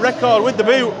 100% record with the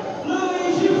boot.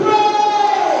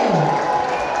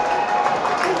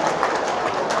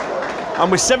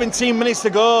 And with 17 minutes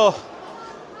to go,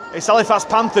 it's Halifax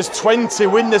Panthers 20,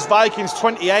 Widnes Vikings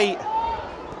 28.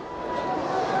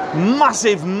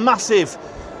 Massive, massive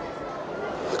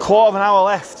quarter of an hour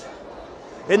left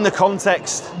in the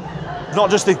context, not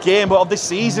just the game, but of this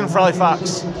season for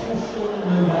Halifax.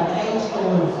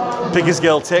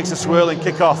 Pickersgill takes a swirling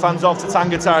kick-off, hands off to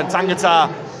Tangata, and Tangata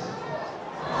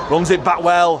runs it back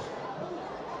well.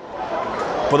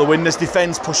 But the Widnes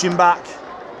defence pushing back.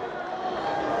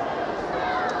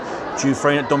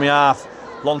 Dufresne at dummy half,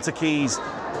 long to Keys.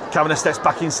 Kavanagh steps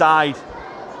back inside.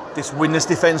 This Widnes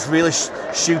defence really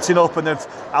shooting up, and the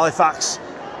Halifax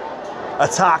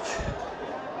attack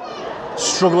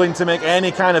struggling to make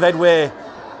any kind of headway.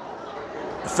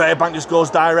 Fairbank just goes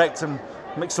direct and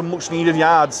makes some much needed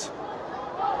yards.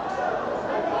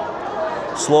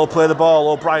 Slow play the ball,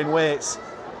 O'Brien waits.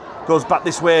 Goes back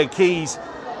this way, Keys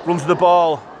runs with the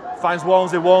ball, finds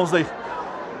Walmsley. Walmsley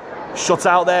shut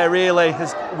out there really,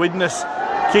 as Widnes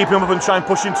keep him up and try and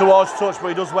push him towards touch, but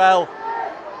he does well.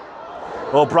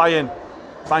 O'Brien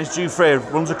finds Dufresne,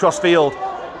 runs across field,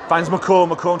 finds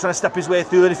McComb. McComb trying to step his way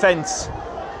through the defence,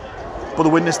 but the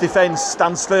Widnes defence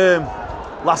stands firm.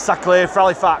 Last tackle here for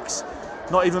Halifax,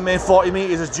 not even made 40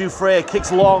 metres as Dufresne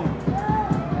kicks long.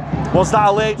 Was that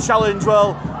a late challenge?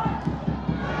 Well,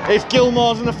 if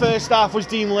Gilmore's in the first half was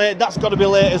deemed late, that's got to be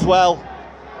late as well.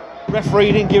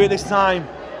 Referee didn't give it this time.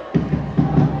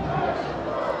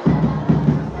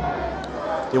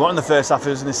 He wasn't in the first half, he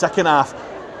was in the second half.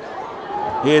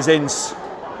 Here's Ince,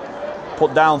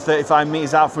 put down 35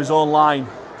 metres out from his own line.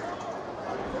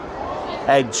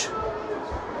 Edge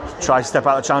tries to step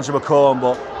out of the challenge of McComb,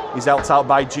 but he's helped out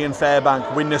by Gian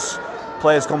Fairbank. Widnes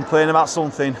players complaining about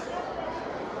something.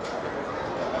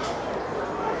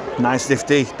 Nice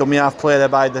nifty dummy half play there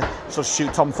by the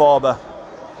substitute Tom Forber.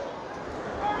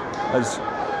 As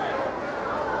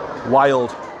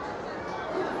Wild,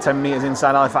 10 metres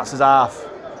inside Halifax's half.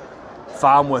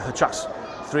 Farnworth attracts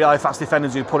 3 Halifax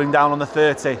defenders who put him down on the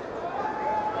 30.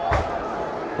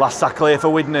 Last tackle here for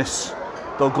Widnes.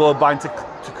 They'll go bind to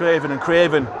Craven, and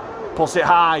Craven puts it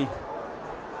high.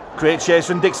 Great chase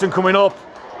from Dixon coming up,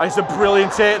 and it's a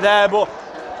brilliant take there, but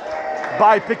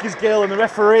by Pickersgill, and the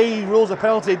referee rules a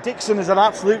penalty. Dixon is an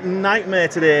absolute nightmare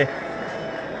today.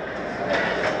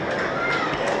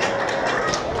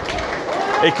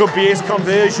 It could be his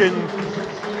conversion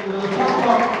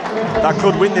that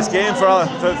could win this game for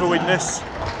Widnes.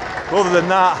 Other than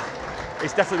that,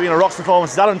 it's definitely been a rocks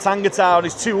performance. Adam Tangata on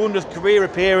his 200th career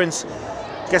appearance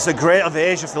gets a great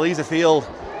ovation after he leaves the field.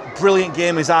 Brilliant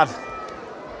game he's had,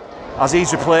 as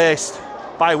he's replaced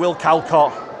by Will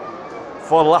Calcott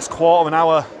for the last quarter of an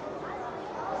hour.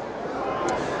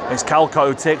 It's Calcott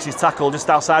who takes his tackle just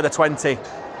outside the 20.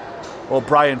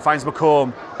 O'Brien finds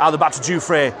McComb, out the back to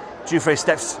Dufresne. Dufresne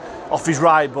steps off his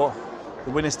right, but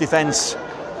the Widnes defence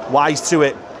wise to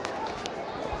it.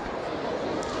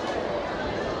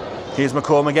 Here's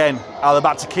McComb again, out of the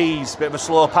back to Keys, bit of a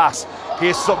slow pass.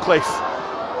 Here's Sutcliffe,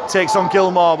 takes on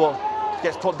Gilmore, but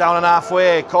gets put down and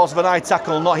halfway, cause of an high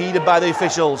tackle, not heeded by the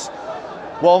officials.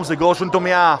 Walmsley goes from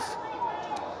dummy half.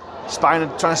 Trying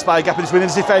to spy a gap in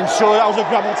his defence. Surely that was a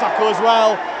grabbing tackle as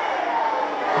well.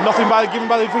 Nothing given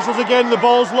by the officials again. The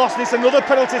ball's lost. It's another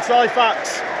penalty to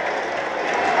Halifax.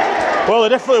 Well, they're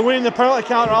definitely winning the penalty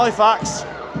counter, Halifax.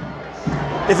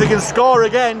 If they can score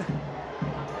again,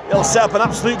 it'll set up an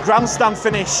absolute grandstand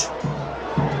finish.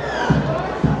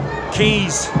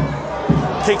 Keys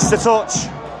kicks the touch,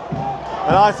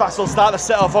 and Halifax will start to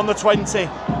set off on the 20.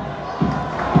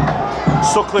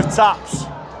 Sutcliffe taps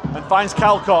and finds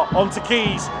Calcott onto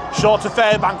Keys, short to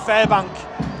Fairbank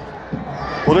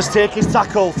will just take his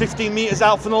tackle 15 metres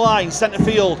out from the line, centre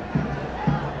field.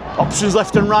 Options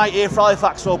left and right here for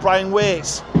Halifax. O'Brien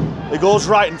waits, he goes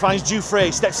right and finds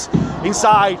Dufresne, steps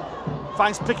inside,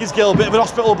 finds Pickersgill, bit of an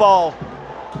hospital ball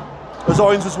as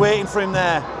Owens was waiting for him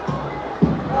there.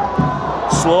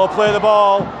 Slow play the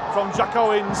ball from Jack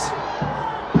Owens.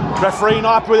 Referee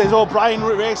not happy with it. O'Brien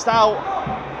raced out.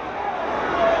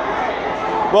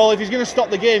 Well, if he's going to stop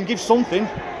the game, give something.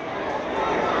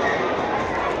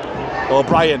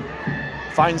 O'Brien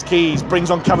finds Keys,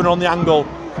 brings on Kavanagh on the angle.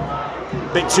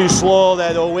 Bit too slow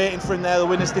there, they were waiting for him there, the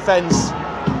Widnes defence.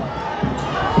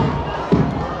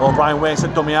 O'Brien waits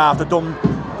at dummy half, the drum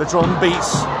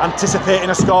beats, anticipating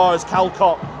a score as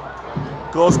Calcott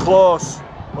goes close.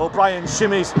 O'Brien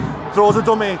shimmies, throws a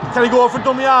dummy. Can he go for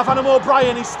dummy half? Adam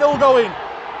O'Brien, he's still going.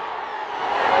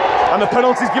 And the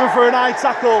penalty's given for an high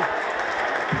tackle.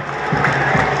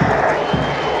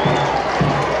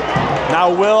 Now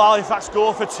will Halifax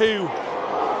go for 2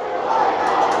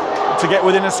 to get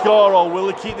within a score, or will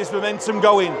they keep this momentum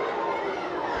going?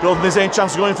 Don't think there's any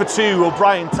chance of going for 2.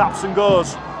 O'Brien taps and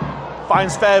goes.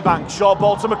 Finds Fairbank, short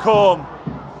ball to McComb.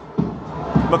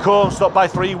 McComb stopped by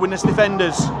 3 Widnes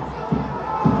defenders.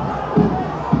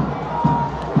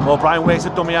 O'Brien waits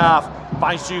at dummy half,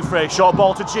 finds Dufresne, short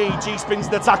ball to G. G spins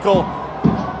the tackle.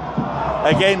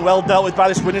 Again, well dealt with by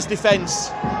this Widnes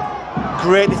defence.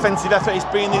 Great defensive effort it's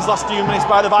been these last few minutes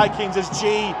by the Vikings as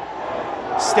G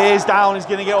stays down. He's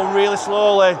going to get on really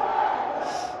slowly.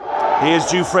 Here's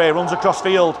Dufresne, runs across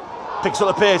field, picks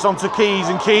up the pace onto Keys,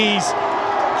 and Keys,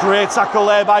 great tackle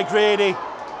there by Grady.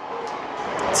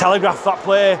 Telegraphed that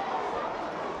play.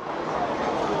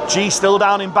 G still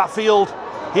down in backfield.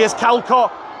 Here's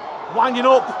Calcott, winding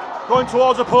up, going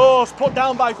towards the post, put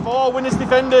down by 4 Widnes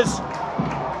defenders.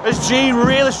 As G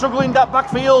really struggling that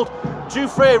backfield.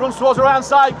 Dufresne runs towards the right hand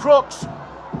side. Crooks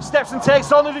steps and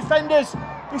takes on the defenders.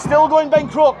 He's still going, Ben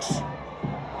Crooks.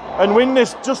 And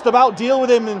Widnes just about deal with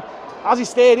him. And as he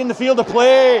stayed in the field of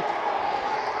play,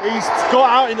 he's got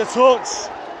out in the touch.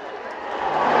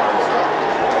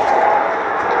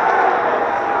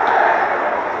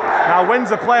 Now, when's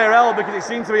the player held? Because it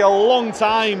seemed to be a long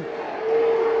time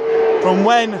from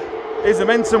when his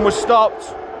momentum was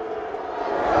stopped.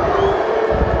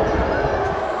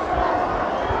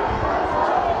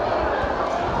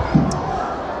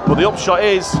 But the upshot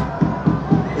is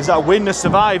that Widnes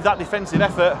survived that defensive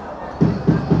effort.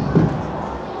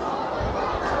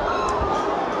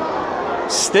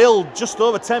 Still just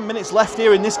over 10 minutes left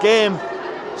here in this game.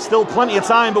 Still plenty of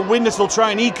time, but Widnes will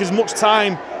try and eke as much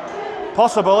time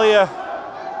possible here.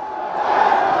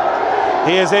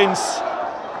 Here's Ince.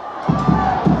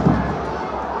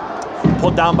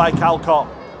 Put down by Calcott.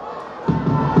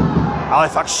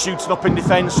 Halifax shoots up in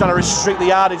defence, trying to restrict the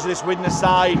yardage of this Widnes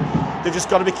side. They've just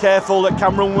got to be careful that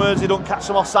Cameron Worsley don't catch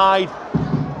them offside.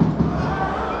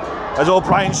 As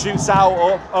O'Brien shoots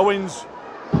out, Owens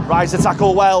rides the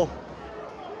tackle well.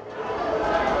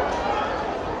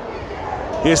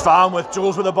 Here's Farnworth,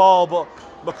 juggles with the ball, but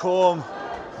McComb,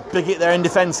 big hit there in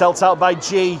defence, helped out by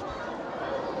G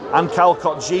and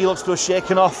Calcott. G looks to have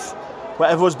shaken off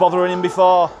whatever was bothering him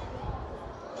before.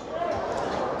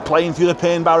 Playing through the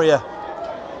pain barrier.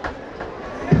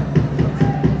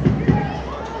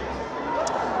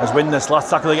 As Widnes, last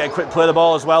tackle, they get a quick play of the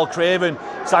ball as well. Craven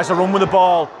decides to run with the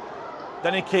ball.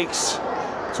 Then he kicks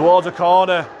towards a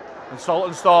corner. And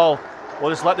Saltonstall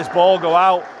will just let this ball go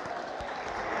out.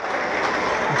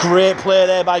 Great play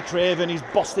there by Craven. He's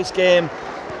bossed this game.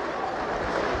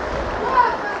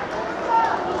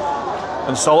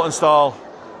 And Saltonstall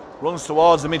runs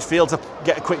towards the midfield to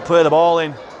get a quick play of the ball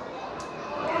in.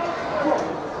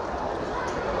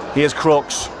 Here's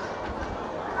Crooks.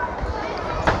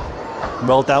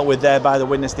 Well dealt with there by the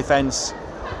Widnes defence.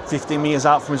 15 metres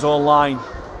out from his own line.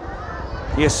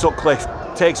 Here's Sutcliffe.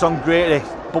 Takes on Grady.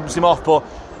 Bumps him off, but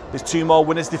there's 2 more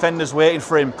Widnes defenders waiting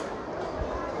for him,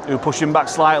 who push him back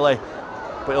slightly.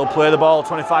 but he'll play the ball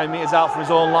 25 metres out from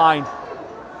his own line.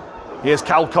 Here's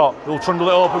Calcott, he'll trundle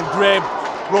it open, great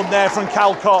run there from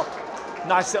Calcott.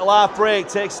 Nice little half break,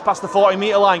 takes past the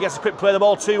 40-metre line, gets a quick play the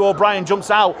ball to O'Brien, jumps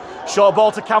out, short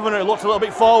ball to Kavanagh, it looks a little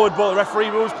bit forward, but the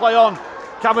referee moves play on.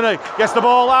 Kavanagh gets the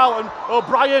ball out, and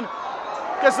O'Brien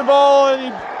gets the ball and he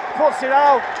puts it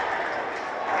out.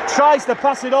 Tries to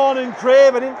pass it on, and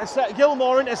Craven intercept.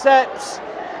 Gilmore intercepts.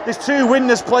 There's two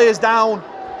Widnes players down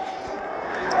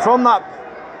from that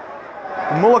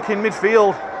Mullican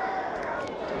midfield.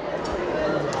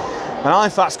 And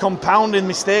Halifax compounding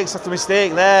mistakes after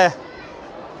mistake there.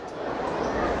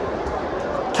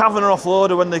 Kavanagh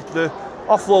offloaded when the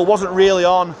offload wasn't really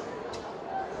on.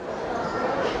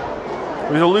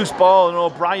 It was a loose ball, and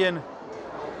O'Brien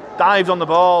dived on the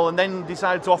ball and then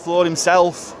decided to offload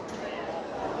himself.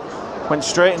 Went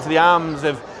straight into the arms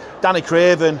of Danny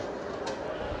Craven.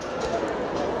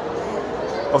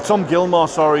 Of Tom Gilmore,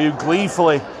 sorry, who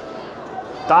gleefully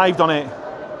dived on it.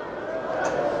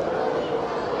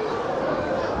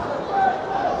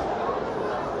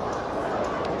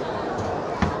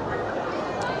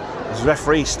 As the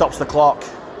referee stops the clock,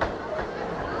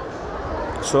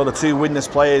 so the two Widnes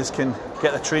players can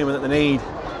get the treatment that they need.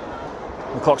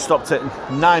 The clock stopped at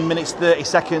 9 minutes 30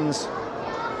 seconds.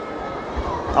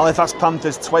 Halifax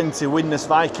Panthers 20, Widnes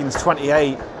Vikings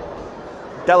 28.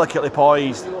 Delicately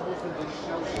poised.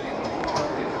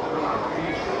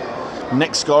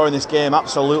 Next score in this game,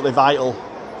 absolutely vital.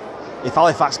 If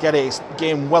Halifax get it, it's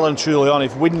game well and truly on.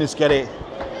 If Widnes get it,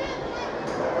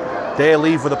 they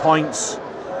leave with the points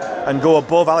and go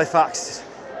above Halifax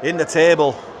in the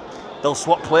table. They'll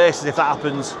swap places if that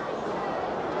happens.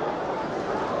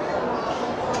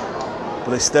 But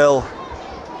there's still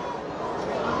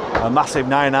a massive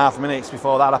 9.5 minutes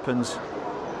before that happens.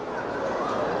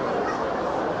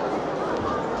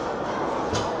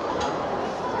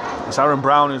 It's Aaron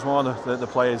Brown who's one of the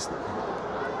players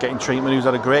getting treatment, who's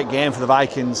had a great game for the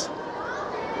Vikings.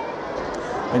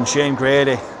 And Shane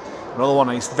Grady, another one.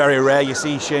 It's very rare you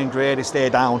see Shane Grady stay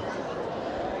down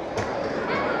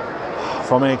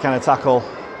from any kind of tackle.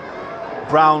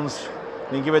 Brown's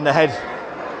been given the head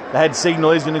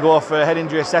signal. He's going to go for a head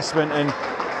injury assessment, and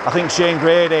I think Shane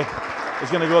Grady is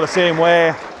going to go the same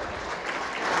way.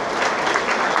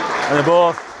 And they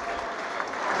both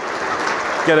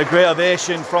get a great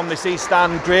ovation from this East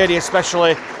Stand. Grady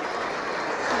especially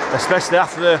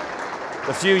after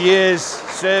the few years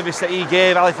service that he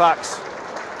gave Halifax.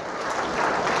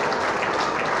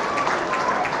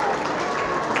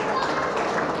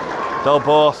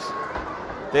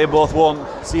 They both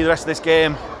won't see the rest of this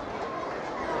game.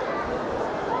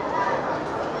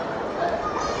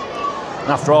 And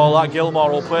after all that,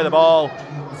 Gilmore will play the ball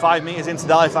 5 metres into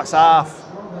the Halifax half.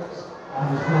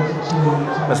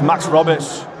 As Max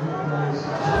Roberts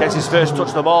gets his first touch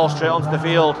of the ball straight onto the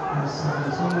field.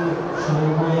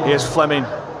 Here's Fleming,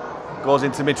 goes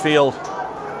into midfield.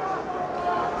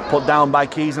 Put down by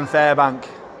Keys and Fairbank.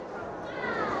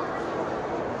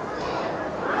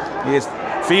 Here's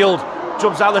Field,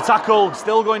 jumps out the tackle,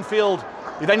 still going Field.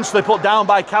 Eventually put down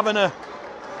by Kavanagh.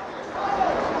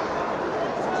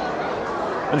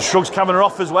 And shrugs Kavanagh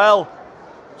off as well.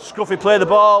 Scruffy play the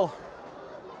ball.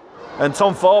 And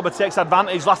Tom Forber takes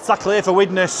advantage. Last tackle here for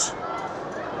Widnes.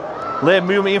 Late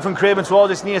movement in from Craven towards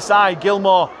this near side.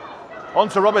 Gilmore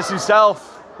onto Roberts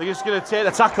himself. They're just going to take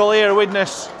the tackle here at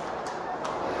Widnes.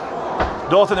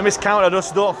 Don't think they miscounted. I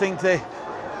just don't think they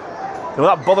were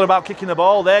that bothered about kicking the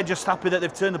ball. They're just happy that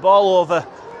they've turned the ball over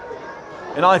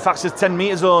in Halifax's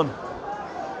 10-metre zone.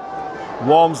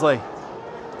 Walmsley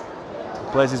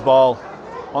plays his ball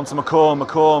onto McComb.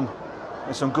 McComb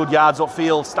with some good yards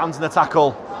upfield, stands in the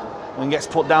tackle and gets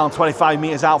put down 25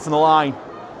 metres out from the line.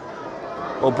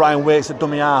 O'Brien waits at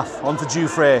dummy half, onto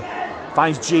Giuffre,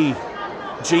 finds G.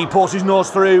 G pulls his nose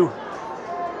through,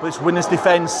 but it's Widnes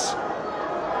defence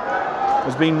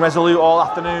has been resolute all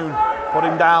afternoon. Put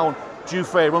him down.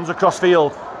 Giuffre runs across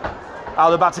field.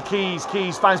 Out the back to Keys.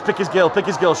 Keys finds Pickersgill.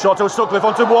 Pickersgill short to Sutcliffe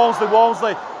onto Walmsley.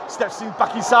 Walmsley steps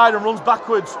back inside and runs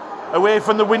backwards away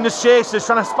from the Widnes chasers,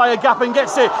 trying to spy a gap and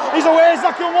gets it. He's away,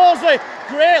 Zachary Walmsley.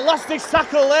 Great last-ditch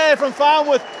tackle there from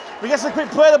Farnworth. He gets a quick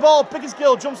play of the ball.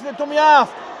 Pickersgill jumps in the dummy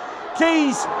half.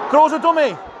 Keys throws a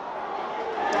dummy.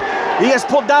 He gets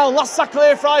put down. Last tackle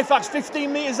here for Halifax.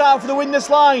 15 metres out for the Widnes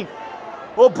line.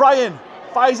 O'Brien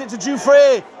fires it to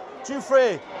Giuffre.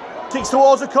 Giuffre kicks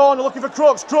towards the corner looking for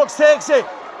Crooks. Crooks takes it.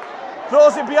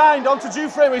 Throws it behind onto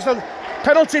Giuffre. It's a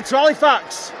penalty to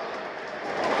Halifax.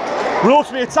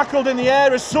 Rotary tackled in the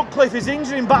air as Sutcliffe is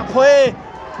injured in back play.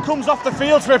 Comes off the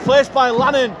field to be replaced by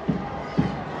Lannon.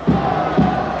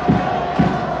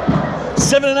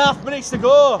 7.5 minutes to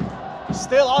go.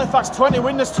 Still Halifax 20,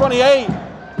 Widnes 28.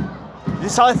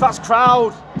 This Halifax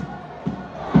crowd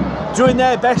doing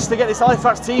their best to get this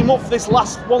Halifax team up for this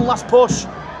one last push.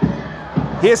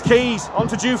 Here's Keys,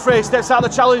 onto Dufresne, steps out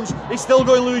of the challenge. He's still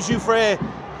going Louis Dufresne.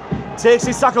 Takes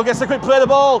his tackle, gets a quick play of the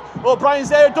ball. O'Brien's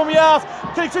there, dummy half.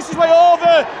 Can he twist his way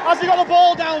over? Has he got the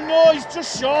ball down? No, he's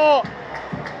just short.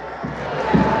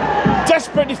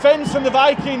 Desperate defence from the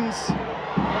Vikings.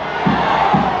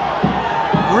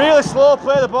 Really slow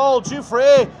play of the ball.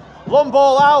 Dufresne, long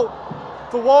ball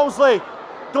out for Walmsley.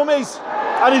 Dummies,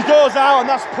 and he goes out, and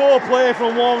that's poor play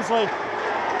from Walmsley.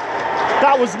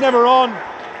 That was never on.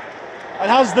 And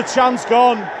has the chance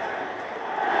gone?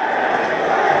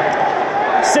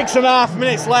 6.5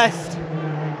 minutes left.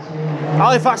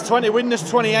 Halifax 20, Widnes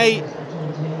 28.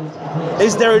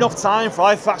 Is there enough time for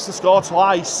Halifax to score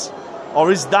twice?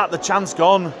 Or is that the chance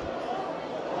gone?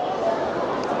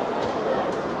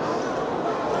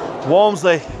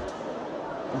 Walmsley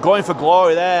going for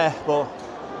glory there, but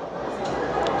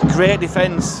great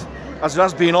defence, as it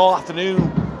has been all afternoon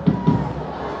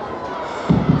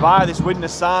by this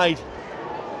Widnes side.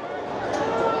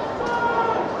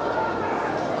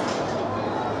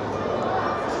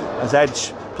 As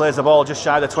Edge plays the ball just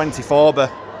shy of the 24,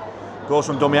 but goes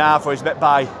from dummy half where he's met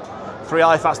by 3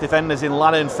 Halifax defenders in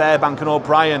Lannan, Fairbank and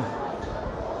O'Brien.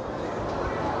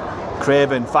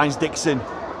 Craven finds Dixon.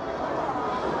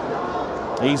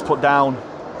 He's put down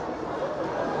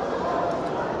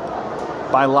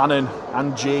by Lannan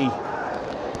and G.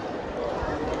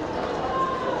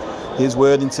 Here's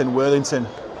Worthington. Worthington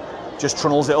just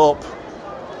trunnels it up.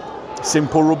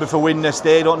 Simple rugby for Widnes.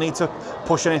 They don't need to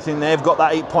push anything. They've got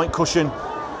that 8-point cushion.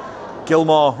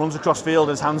 Gilmore runs across field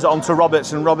and hands it on to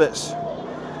Roberts, and Roberts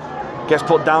gets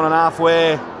put down on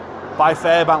halfway by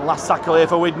Fairbank. Last tackle here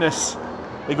for Widnes.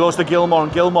 He goes to Gilmore,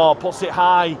 and Gilmore puts it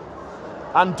high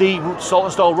and deep.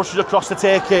 Saltonstall rushes across to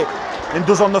take it and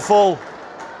does on the full.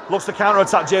 Looks to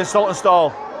counter-attack James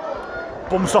Saltonstall.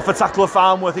 Bumps off a tackle of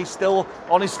Farnworth. He's still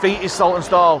on his feet, is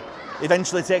Saltonstall.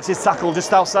 Eventually takes his tackle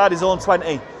just outside his own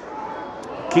 20.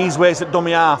 Keys waits at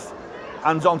dummy half.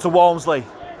 Hands on to Walmsley.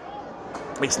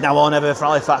 It's now or never for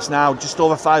Halifax now. Just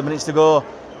over 5 minutes to go.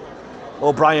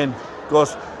 O'Brien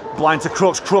goes blind to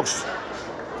Crooks. Crooks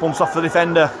bumps off the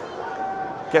defender.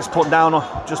 Gets put down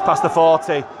just past the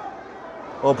 40.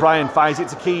 O'Brien fires it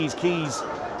to Keys. Keys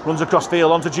runs across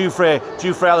field onto Dufresne.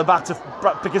 Dufresne out the back to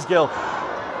Pickersgill.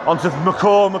 Onto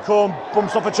McComb. McComb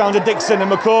bumps off a challenger Dixon,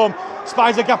 and McComb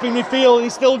spies a gap in midfield, and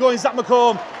he's still going Zach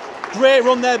McComb. Great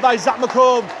run there by Zach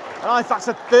McComb. And Halifax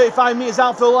are 35 metres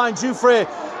out for the line. Dufresne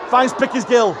finds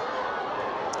Pickersgill,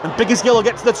 and Pickersgill will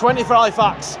get to the 20 for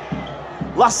Halifax.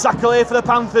 Last tackle here for the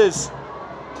Panthers.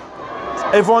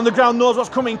 Everyone on the ground knows what's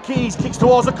coming. Keys kicks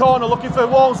towards the corner, looking for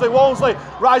Walmsley. Walmsley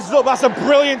rises up. That's a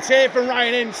brilliant take from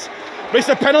Ryan Ince. But it's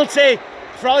a penalty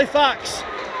for Halifax.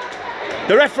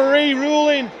 The referee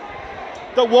ruling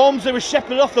that Walmsley was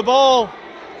shepherded off the ball.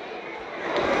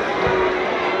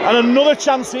 And another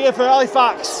chance here for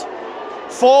Halifax.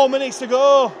 4 minutes to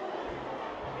go.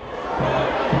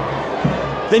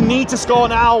 They need to score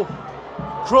now.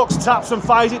 Crooks taps and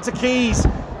fires it to Keys.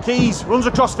 Keys runs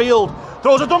across field.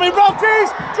 Throws a dummy. Rob Keys!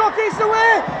 Joe Keys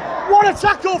away! What a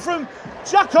tackle from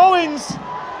Jack Owens.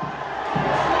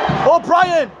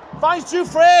 O'Brien finds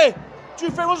Dufresne.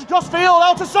 Dufresne runs across field,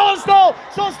 out to Saltonstall.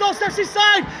 Saltonstall steps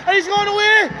inside, and he's going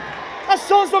away. That's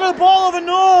Saltonstall with the ball over.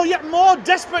 No, yet more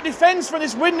desperate defence from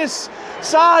this Widnes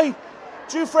side.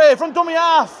 Dufresne from dummy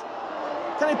half.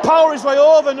 Can he power his way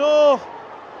over? No.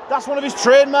 That's one of his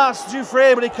trademarks,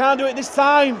 Dufresne, but he can't do it this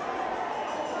time.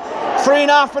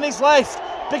 3.5 minutes left.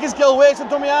 Pickersgill waits at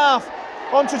dummy half.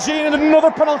 On to Jean, and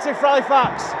another penalty for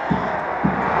Halifax.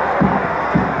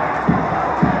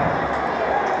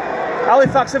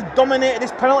 Halifax have dominated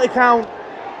this penalty count.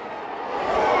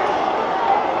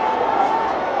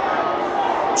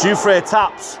 Dufresne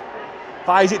taps,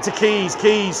 fires it to Keys.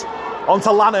 Keys onto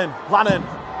Lannan. Lannan,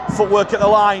 footwork at the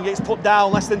line, gets put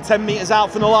down less than 10 metres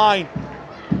out from the line.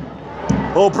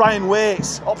 O'Brien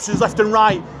waits, options left and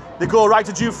right. They go right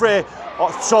to Dufresne.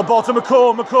 Short ball to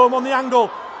McComb. McComb on the angle,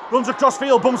 runs across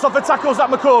field, bumps off the tackles at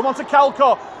McComb onto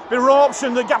Calcott. Bit of wrong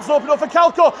option, the gap's open up for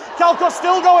Calcott. Calcott's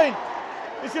still going.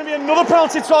 There's going to be another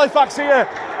penalty to Halifax here,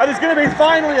 and there's going to be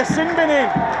finally a sin bin in,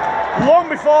 long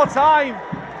before time.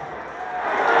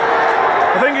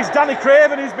 I think it's Danny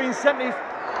Craven who's been sent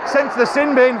to the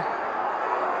sin bin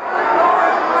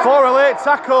for a late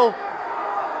tackle.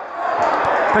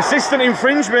 Persistent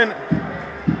infringement.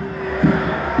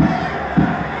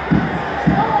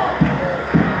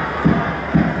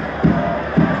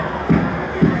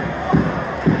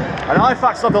 And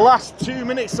Halifax have the last 2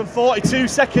 minutes and 42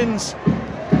 seconds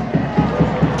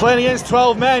Playing against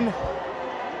 12 men.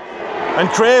 And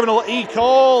Craven will eke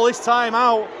all this time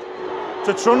out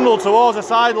to trundle towards the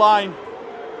sideline.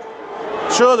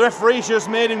 Sure, the referee just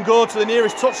made him go to the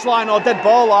nearest touchline or dead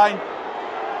ball line.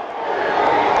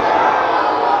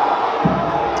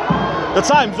 The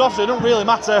time's off, so it doesn't really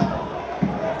matter.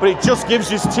 But it just gives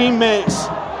his teammates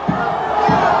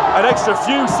an extra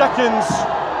few seconds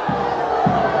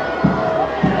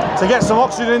to get some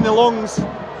oxygen in the lungs.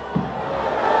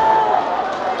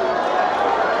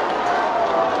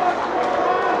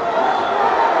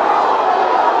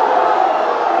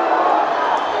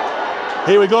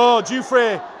 Here we go,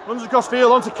 Dufresne runs across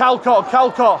field onto Calcott.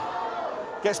 Calcott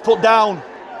gets put down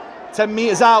 10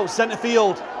 metres out, centre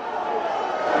field.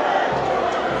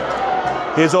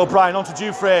 Here's O'Brien onto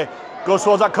Dufresne, goes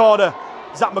towards that corner.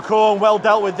 Zach McComb, well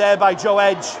dealt with there by Joe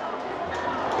Edge.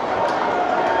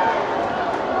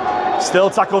 Still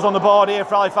tackles on the board here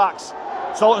for Halifax.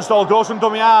 Saltonstall goes from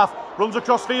dummy half, runs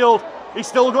across field. He's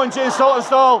still going, James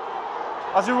Saltonstall.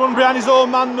 As he runs behind his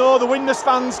own man, no, the Widnes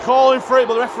fans calling for it,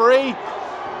 but the referee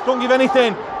don't give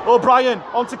anything. O'Brien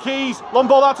onto Keys, long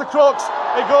ball out to Crooks.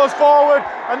 It goes forward,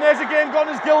 and there's a game gone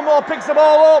as Gilmore picks the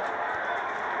ball up.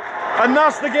 And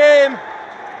that's the game.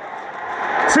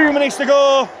 2 minutes to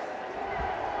go.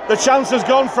 The chance has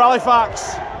gone for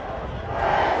Halifax.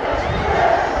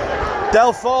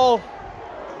 They'll fall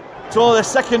to only their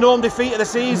second home defeat of the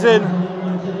season.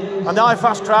 And the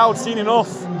Halifax crowd seen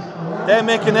enough. They're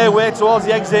making their way towards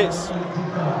the exits.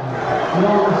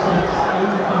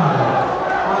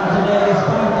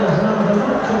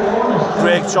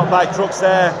 Great shot by Crooks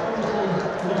there.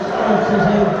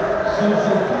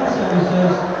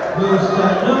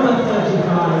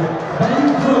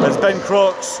 As Ben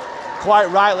Crooks quite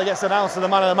rightly gets announced as the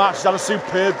man of the match. He's had a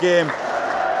superb game.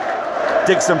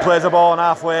 Dixon plays the ball on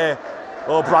halfway.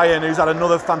 O'Brien, who's had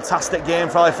another fantastic game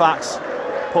for Halifax,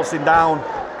 puts him down.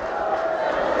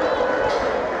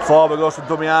 Forward goes from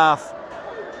dummy half.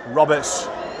 Roberts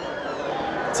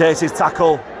takes his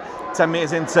tackle 10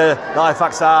 metres into the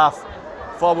Halifax half.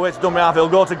 Forward way to dummy half, he'll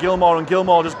go to Gilmore, and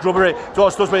Gilmore just grubber it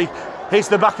towards Studsby. Hits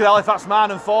the back of the Halifax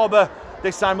man, and Forber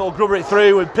this time will grubber it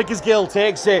through, and Pickersgill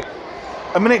takes it.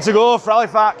 A minute to go for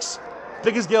Halifax.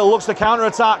 Pickersgill looks to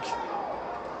counter-attack.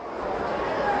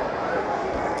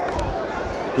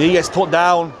 He gets put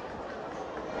down.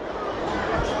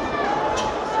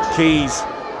 Keys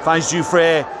finds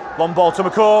Dufresne. Long ball to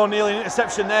McCone, nearly an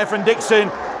interception there from Dixon,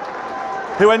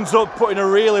 who ends up putting a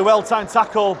really well-timed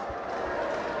tackle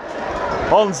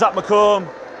on Zach McComb.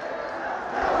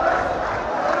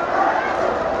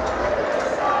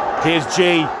 Here's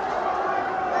G.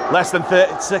 Less than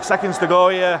 36 seconds to go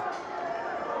here.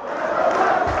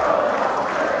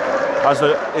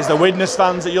 As the Widnes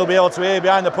fans that you'll be able to hear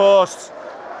behind the posts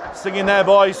singing their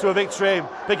boys to a victory.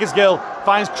 Pickersgill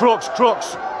finds Crooks.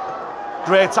 Crooks.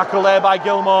 Great tackle there by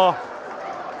Gilmore.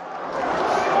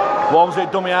 Walmsley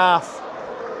at dummy half.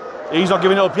 He's not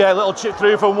giving up yet. Little chip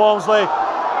through from Walmsley.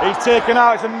 He's taken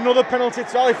out. It's another penalty to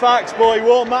Halifax, but it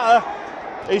won't matter.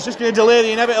 He's just going to delay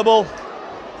the inevitable.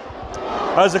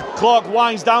 As the clock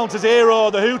winds down to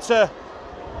 0, the hooter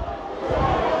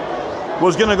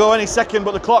was going to go any second,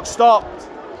 but the clock stopped.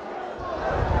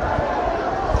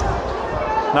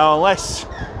 Now, unless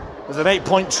there's an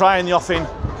 8-point try in the offing,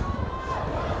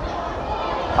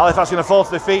 Halifax going to fall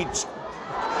to their feet.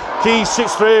 Keys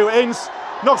sits through, Ince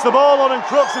knocks the ball on, and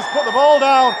Crooks has put the ball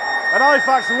down. And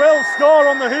Halifax will score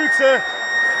on the hooter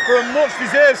for a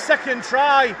much-deserved second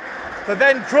try for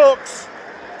Ben Crooks.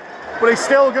 But it's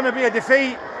still going to be a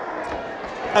defeat.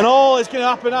 And all that's going to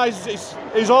happen now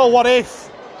is all what if.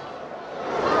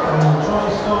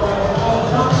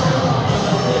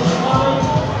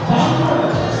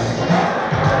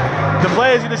 The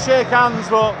players are going to shake hands,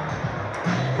 but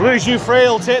Louis Dufresne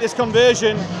will take this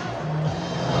conversion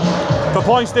for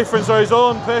points difference or his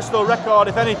own personal record,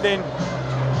 if anything.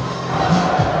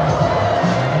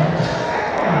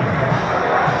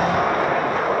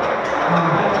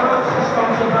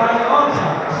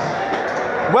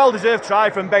 Well-deserved try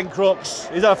from Ben Crooks.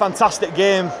 He's had a fantastic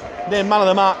game, named man of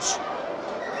the match.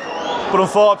 But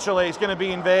unfortunately, it's going to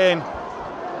be in vain.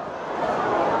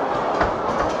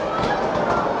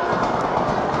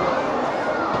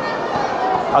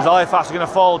 As Halifax are going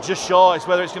to fall just short. It's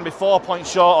whether it's going to be 4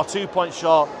 points short or 2 points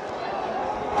short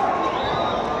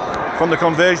from the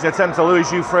conversion attempt to Louis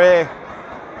Dufresne.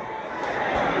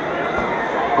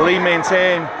 Will he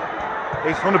maintain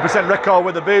his 100% record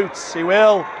with the boots? He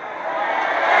will.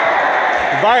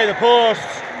 Via the post,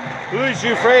 Louis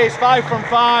Dufresne is 5 from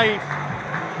 5.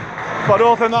 But I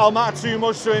don't think that'll matter too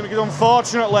much to him, because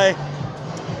unfortunately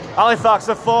Halifax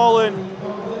have fallen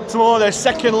tomorrow, their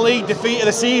second league defeat of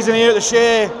the season here at the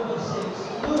Shay.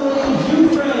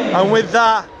 And with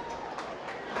that,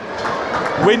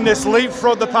 Widnes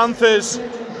leapfrog the Panthers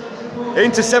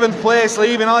into 7th place,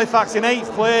 leaving Halifax in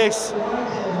 8th place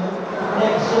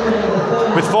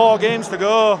with 4 games to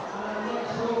go.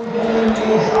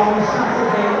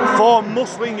 4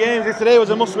 must-win games. If today was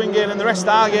a must-win game, and the rest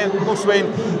are games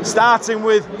must-win. Starting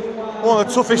with one of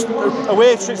the toughest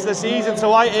away trips of the season to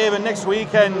Whitehaven next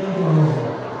weekend.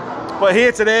 But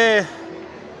here today,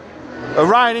 a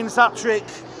Ryan Ince hat-trick,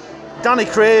 Danny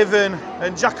Craven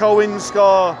and Jack Owens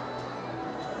score.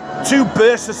 2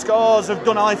 bursts of scores have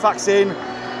done Halifax in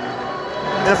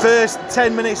the first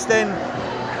 10 minutes, then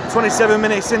 27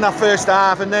 minutes in that first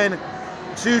half, and then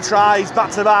 2 tries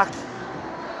back to back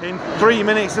in 3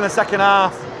 minutes in the second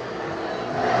half.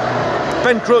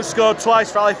 Ben Crutch scored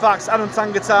twice for Halifax, Adam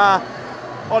Tangata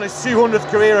on his 200th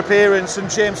career appearance, and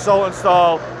James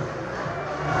Saltonstall.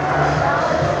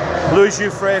 Louis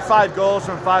Jouffre, 5 goals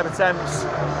from 5 attempts.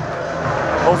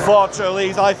 Unfortunately,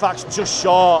 Halifax just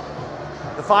short.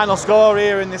 The final score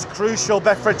here in this crucial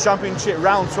Betfred Championship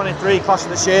round 23 clash of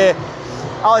the Shay.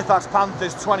 Halifax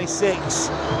Panthers 26,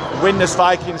 Widnes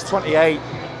Vikings 28.